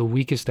mom's at the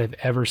weakest I've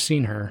ever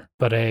seen her,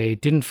 but I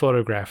didn't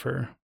photograph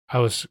her. I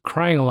was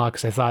crying a lot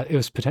because I thought it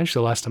was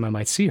potentially the last time I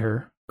might see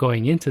her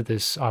going into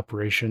this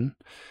operation.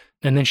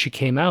 And then she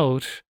came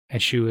out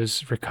and she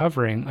was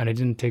recovering, and I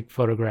didn't take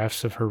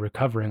photographs of her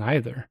recovering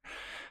either.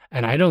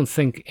 And I don't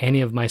think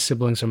any of my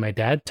siblings or my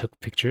dad took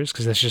pictures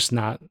because that's just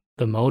not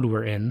the mode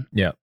we're in.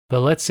 Yeah. But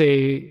let's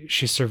say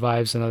she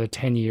survives another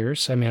 10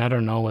 years. I mean, I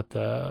don't know what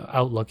the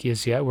outlook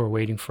is yet. We're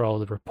waiting for all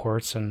the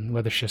reports and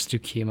whether she has to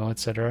do chemo,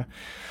 etc.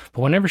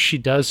 But whenever she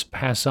does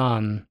pass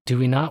on, do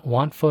we not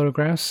want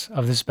photographs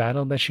of this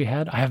battle that she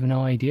had? I have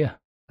no idea,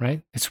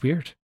 right? It's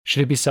weird.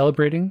 Should I be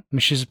celebrating? I mean,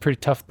 she's a pretty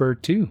tough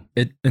bird too.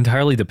 It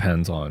entirely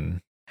depends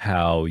on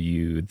how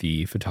you,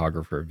 the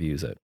photographer,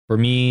 views it. For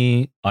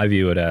me, I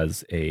view it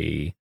as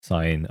a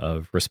sign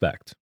of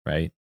respect,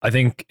 right? I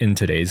think in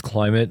today's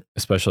climate,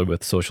 especially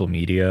with social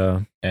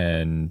media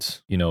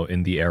and,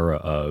 in the era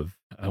of,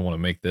 I don't want to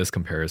make this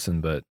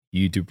comparison, but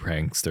YouTube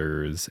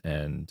pranksters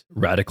and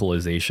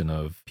radicalization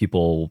of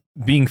people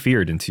being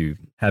feared into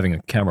having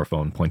a camera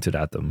phone pointed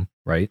at them,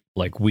 right?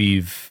 Like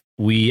we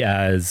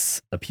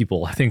as a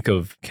people, I think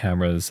of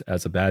cameras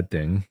as a bad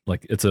thing.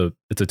 Like it's a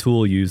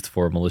tool used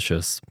for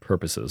malicious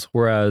purposes.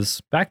 Whereas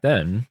back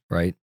then,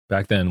 right?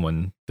 Back then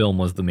when film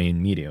was the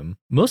main medium,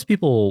 most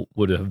people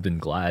would have been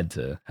glad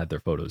to have their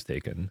photos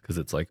taken because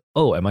it's like,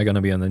 oh, am I going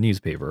to be on the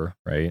newspaper,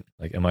 right?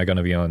 Like, am I going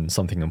to be on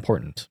something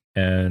important?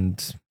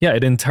 And yeah,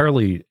 it's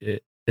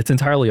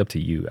entirely up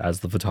to you as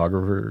the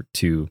photographer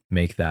to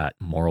make that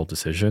moral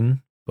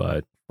decision.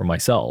 But for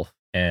myself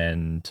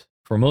and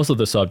for most of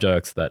the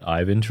subjects that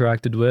I've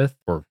interacted with,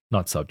 or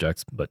not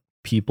subjects, but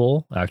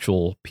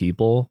actual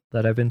people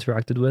that I've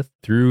interacted with,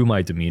 through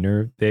my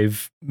demeanor,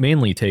 they've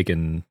mainly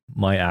taken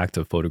my act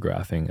of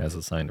photographing as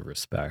a sign of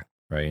respect,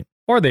 right?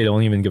 Or they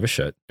don't even give a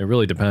shit. It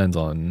really depends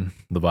on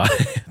the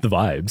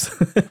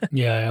vibes.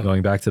 Yeah.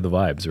 Going back to the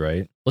vibes,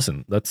 right?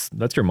 Listen, that's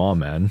your mom,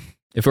 man.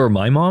 If it were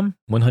my mom,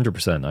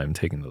 100% I'm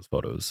taking those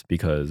photos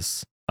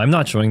because I'm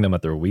not showing them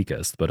at their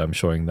weakest, but I'm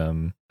showing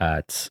them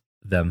at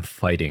them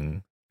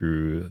fighting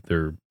through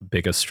their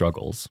biggest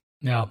struggles.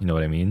 Yeah. You know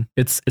what I mean?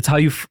 It's how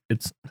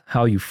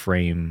you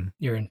frame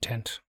Your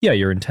intent. Yeah,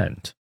 your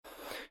intent.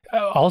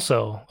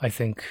 Also, I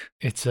think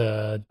it's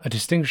a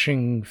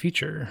distinguishing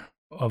feature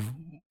of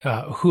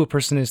who a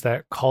person is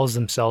that calls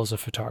themselves a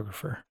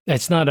photographer.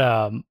 It's not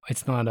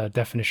a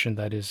definition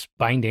that is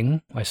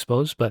binding, I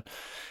suppose, but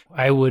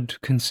I would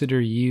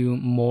consider you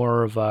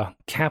more of a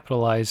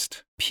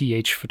capitalized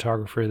PH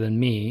photographer than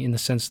me, in the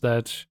sense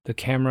that the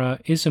camera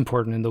is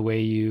important in the way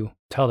you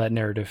tell that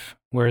narrative.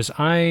 Whereas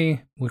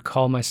I would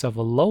call myself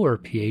a lower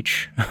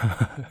PH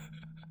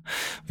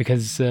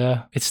because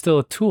it's still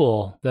a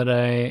tool that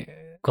I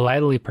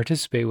gladly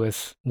participate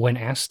with when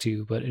asked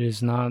to, but it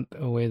is not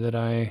a way that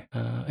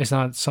it's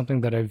not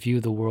something that I view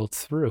the world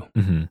through.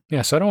 Mm-hmm.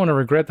 Yeah, so I don't want to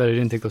regret that I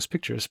didn't take those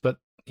pictures, but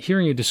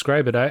hearing you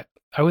describe it,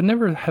 I would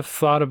never have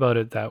thought about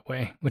it that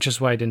way, which is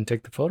why I didn't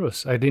take the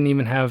photos. I didn't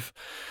even have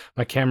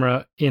my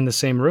camera in the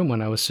same room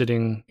when I was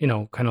sitting,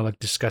 kind of like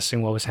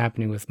discussing what was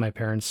happening with my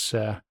parents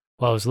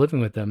while I was living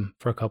with them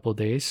for a couple of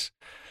days.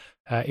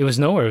 It was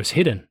nowhere. It was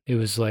hidden. It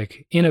was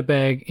like in a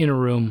bag, in a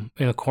room,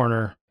 in a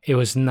corner. It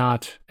was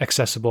not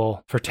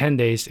accessible for 10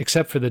 days,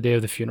 except for the day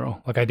of the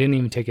funeral. Like I didn't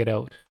even take it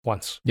out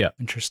once. Yeah.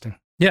 Interesting.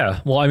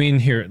 Yeah. Well, I mean,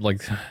 here,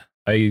 like,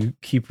 I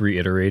keep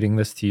reiterating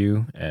this to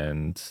you,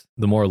 and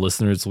the more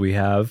listeners we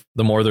have,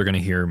 the more they're going to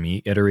hear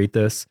me iterate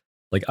this.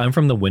 Like, I'm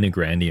from the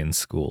Winograndian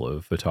school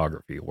of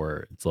photography,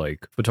 where it's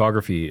like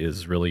photography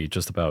is really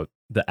just about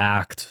the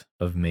act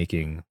of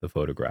making the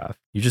photograph.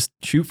 You just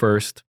shoot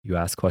first, you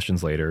ask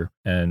questions later.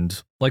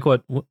 And like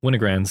what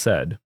Winogrand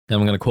said, And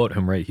I'm going to quote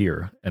him right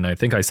here. And I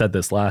think I said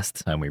this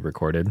last time we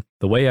recorded.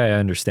 The way I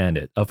understand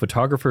it, a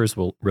photographer's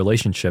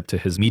relationship to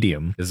his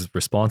medium is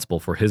responsible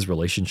for his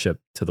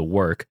relationship to the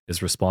work,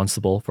 is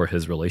responsible for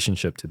his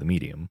relationship to the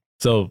medium.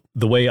 So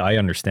the way I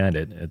understand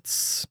it,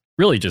 it's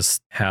really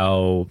just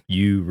how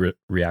you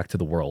react to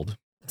the world.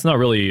 It's not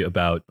really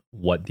about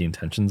what the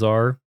intentions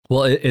are.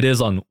 Well, it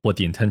is on what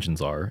the intentions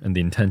are, and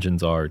the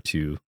intentions are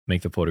to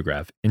make the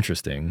photograph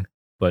interesting.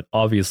 But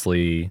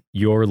obviously,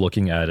 you're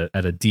looking at it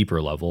at a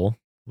deeper level,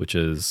 which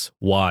is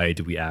why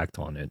do we act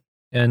on it?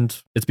 And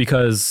it's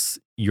because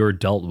you're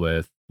dealt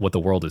with what the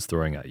world is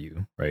throwing at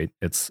you, right?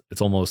 It's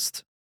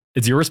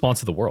your response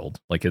to the world.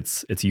 Like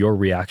it's your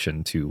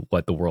reaction to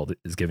what the world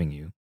is giving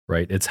you,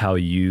 right? It's how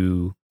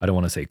you, I don't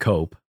want to say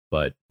cope,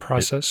 but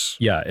process.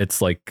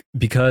 It's like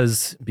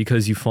because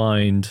you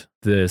find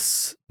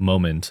this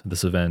moment,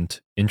 this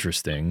event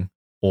interesting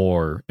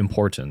or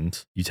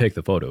important, you take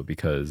the photo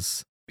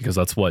because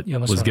that's what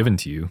was given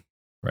to you,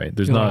 right?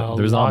 There's not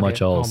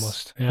much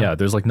else. Almost,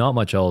 there's like not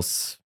much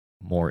else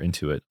more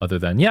into it other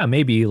than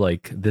maybe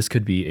like this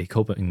could be a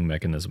coping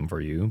mechanism for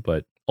you,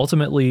 but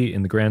ultimately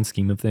in the grand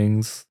scheme of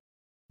things,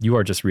 you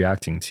are just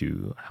reacting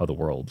to how the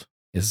world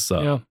is.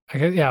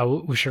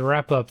 We should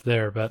wrap up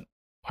there, but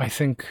I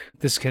think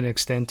this can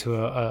extend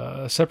to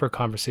a separate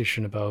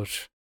conversation about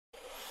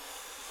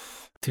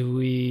how do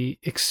we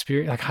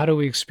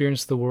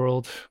experience the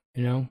world?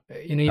 Even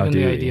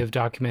the idea of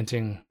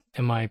documenting.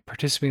 Am I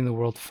participating in the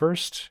world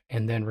first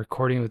and then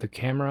recording with the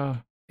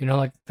camera?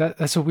 Like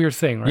that's a weird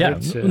thing, right?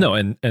 Yeah, no,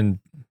 and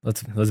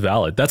that's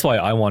valid. That's why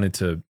I wanted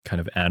to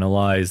kind of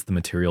analyze the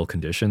material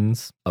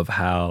conditions of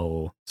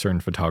how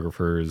certain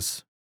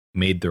photographers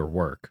made their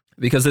work,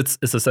 because it's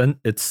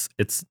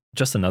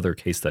just another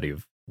case study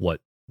of what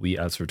we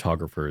as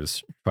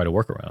photographers try to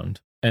work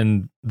around.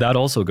 And that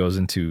also goes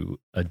into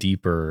a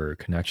deeper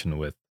connection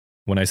with,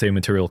 when I say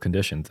material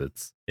conditions,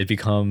 it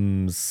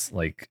becomes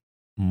like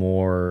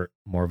more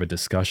of a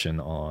discussion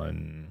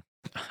on,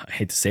 I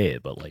hate to say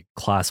it, but like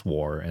class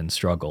war and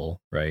struggle,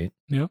 right?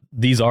 Yeah.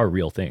 These are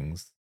real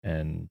things.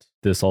 And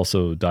this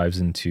also dives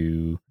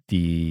into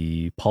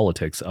the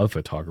politics of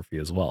photography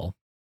as well.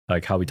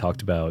 Like how we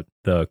talked about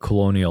the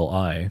colonial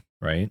eye,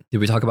 right? Did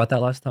we talk about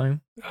that last time?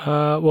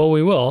 Well,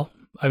 we will.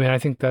 I mean, I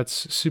think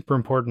that's super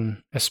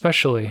important,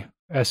 especially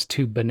as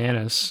two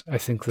bananas. I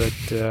think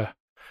that,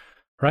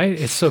 right?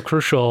 It's so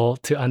crucial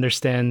to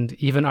understand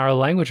even our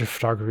language of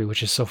photography,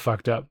 which is so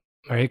fucked up,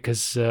 right?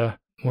 Because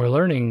we're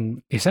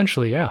learning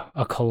essentially,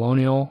 a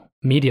colonial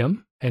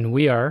medium, and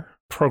we are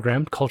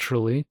programmed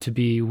culturally to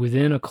be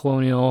within a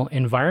colonial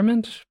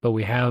environment, but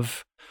we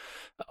have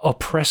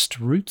oppressed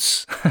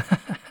roots.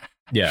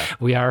 Yeah.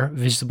 We are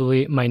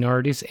visibly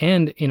minorities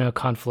and in a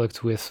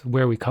conflict with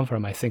where we come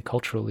from, I think,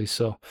 culturally.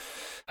 So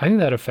I think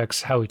that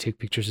affects how we take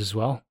pictures as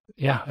well.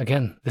 Yeah,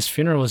 again, this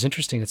funeral is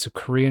interesting. It's a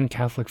Korean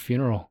Catholic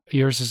funeral.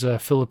 Yours is a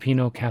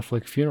Filipino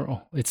Catholic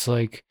funeral. It's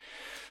like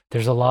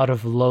there's a lot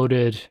of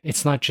loaded,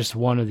 it's not just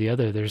one or the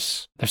other.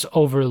 There's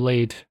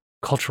overlaid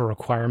cultural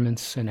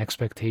requirements and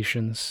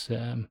expectations.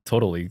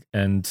 Totally.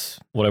 And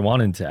what I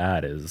wanted to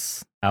add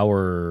is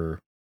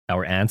our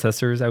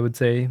ancestors, I would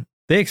say,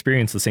 they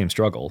experienced the same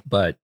struggle,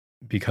 but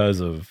because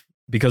of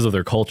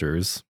their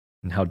cultures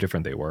and how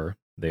different they were,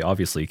 they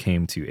obviously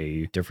came to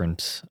a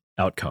different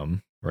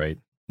outcome, right?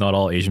 Not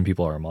all Asian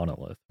people are a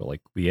monolith, but like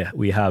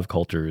we have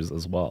cultures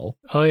as well.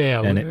 Oh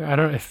yeah, and I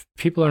don't know if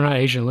people are not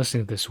Asian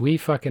listening to this, we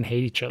fucking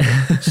hate each other.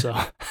 So,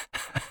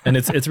 and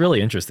it's really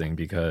interesting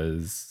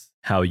because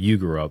how you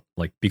grew up,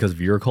 like because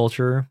of your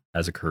culture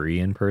as a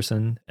Korean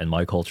person and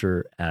my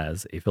culture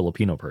as a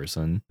Filipino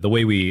person, the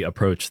way we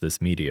approach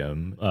this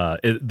medium,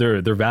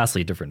 they're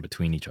vastly different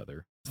between each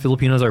other.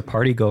 Filipinos are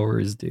party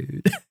goers,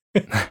 dude.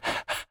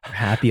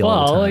 Happy all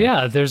the time. Well,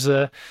 yeah, there's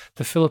the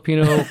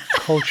Filipino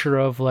culture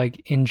of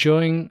like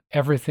enjoying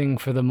everything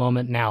for the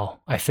moment now,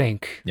 I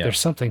think. Yeah. There's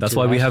something That's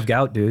why we have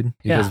gout, dude,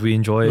 because we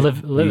enjoy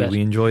live it. We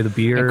enjoy the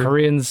beer. And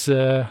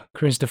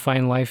Koreans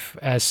define life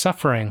as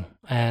suffering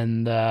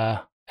and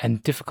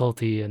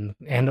difficulty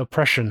and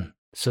oppression.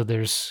 So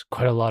there's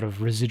quite a lot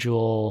of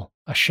residual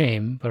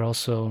shame, but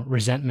also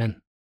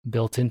resentment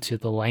built into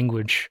the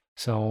language.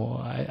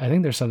 So I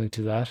think there's something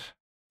to that.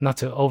 Not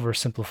to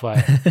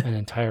oversimplify an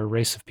entire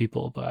race of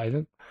people, but I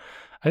think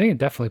it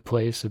definitely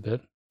plays a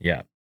bit.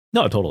 Yeah.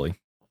 No, totally.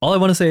 All I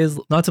want to say is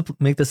not to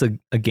make this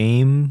a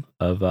game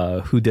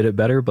of who did it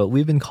better, but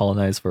we've been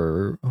colonized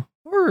for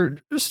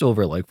just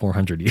over like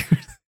 400 years.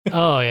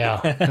 Oh,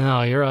 yeah.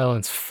 No, your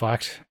island's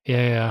fucked.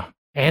 Yeah.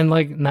 And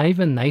like not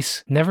even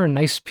never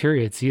nice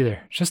periods either.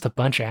 Just a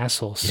bunch of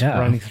assholes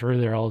running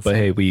through there all the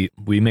time. But hey,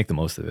 we make the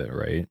most of it,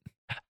 right?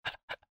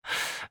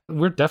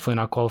 We're definitely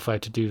not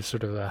qualified to do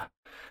sort of a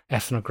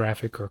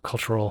ethnographic or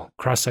cultural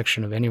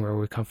cross-section of anywhere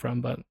we come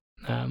from, but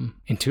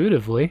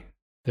intuitively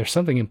there's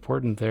something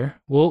important there.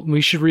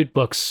 We should read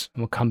books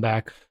and we'll come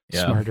back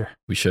smarter.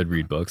 We should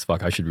read books.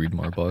 Fuck, I should read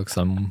more books.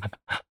 I'm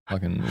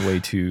fucking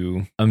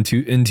I'm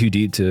too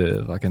deep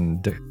to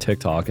fucking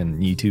TikTok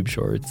and YouTube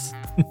shorts.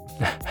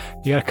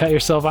 You gotta cut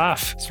yourself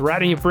off. It's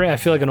rotting your brain. I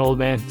feel like an old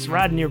man. It's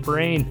rotting your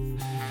brain.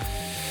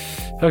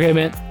 Okay,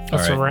 man.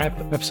 That's All a right.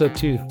 wrap. Episode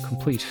 2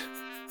 complete.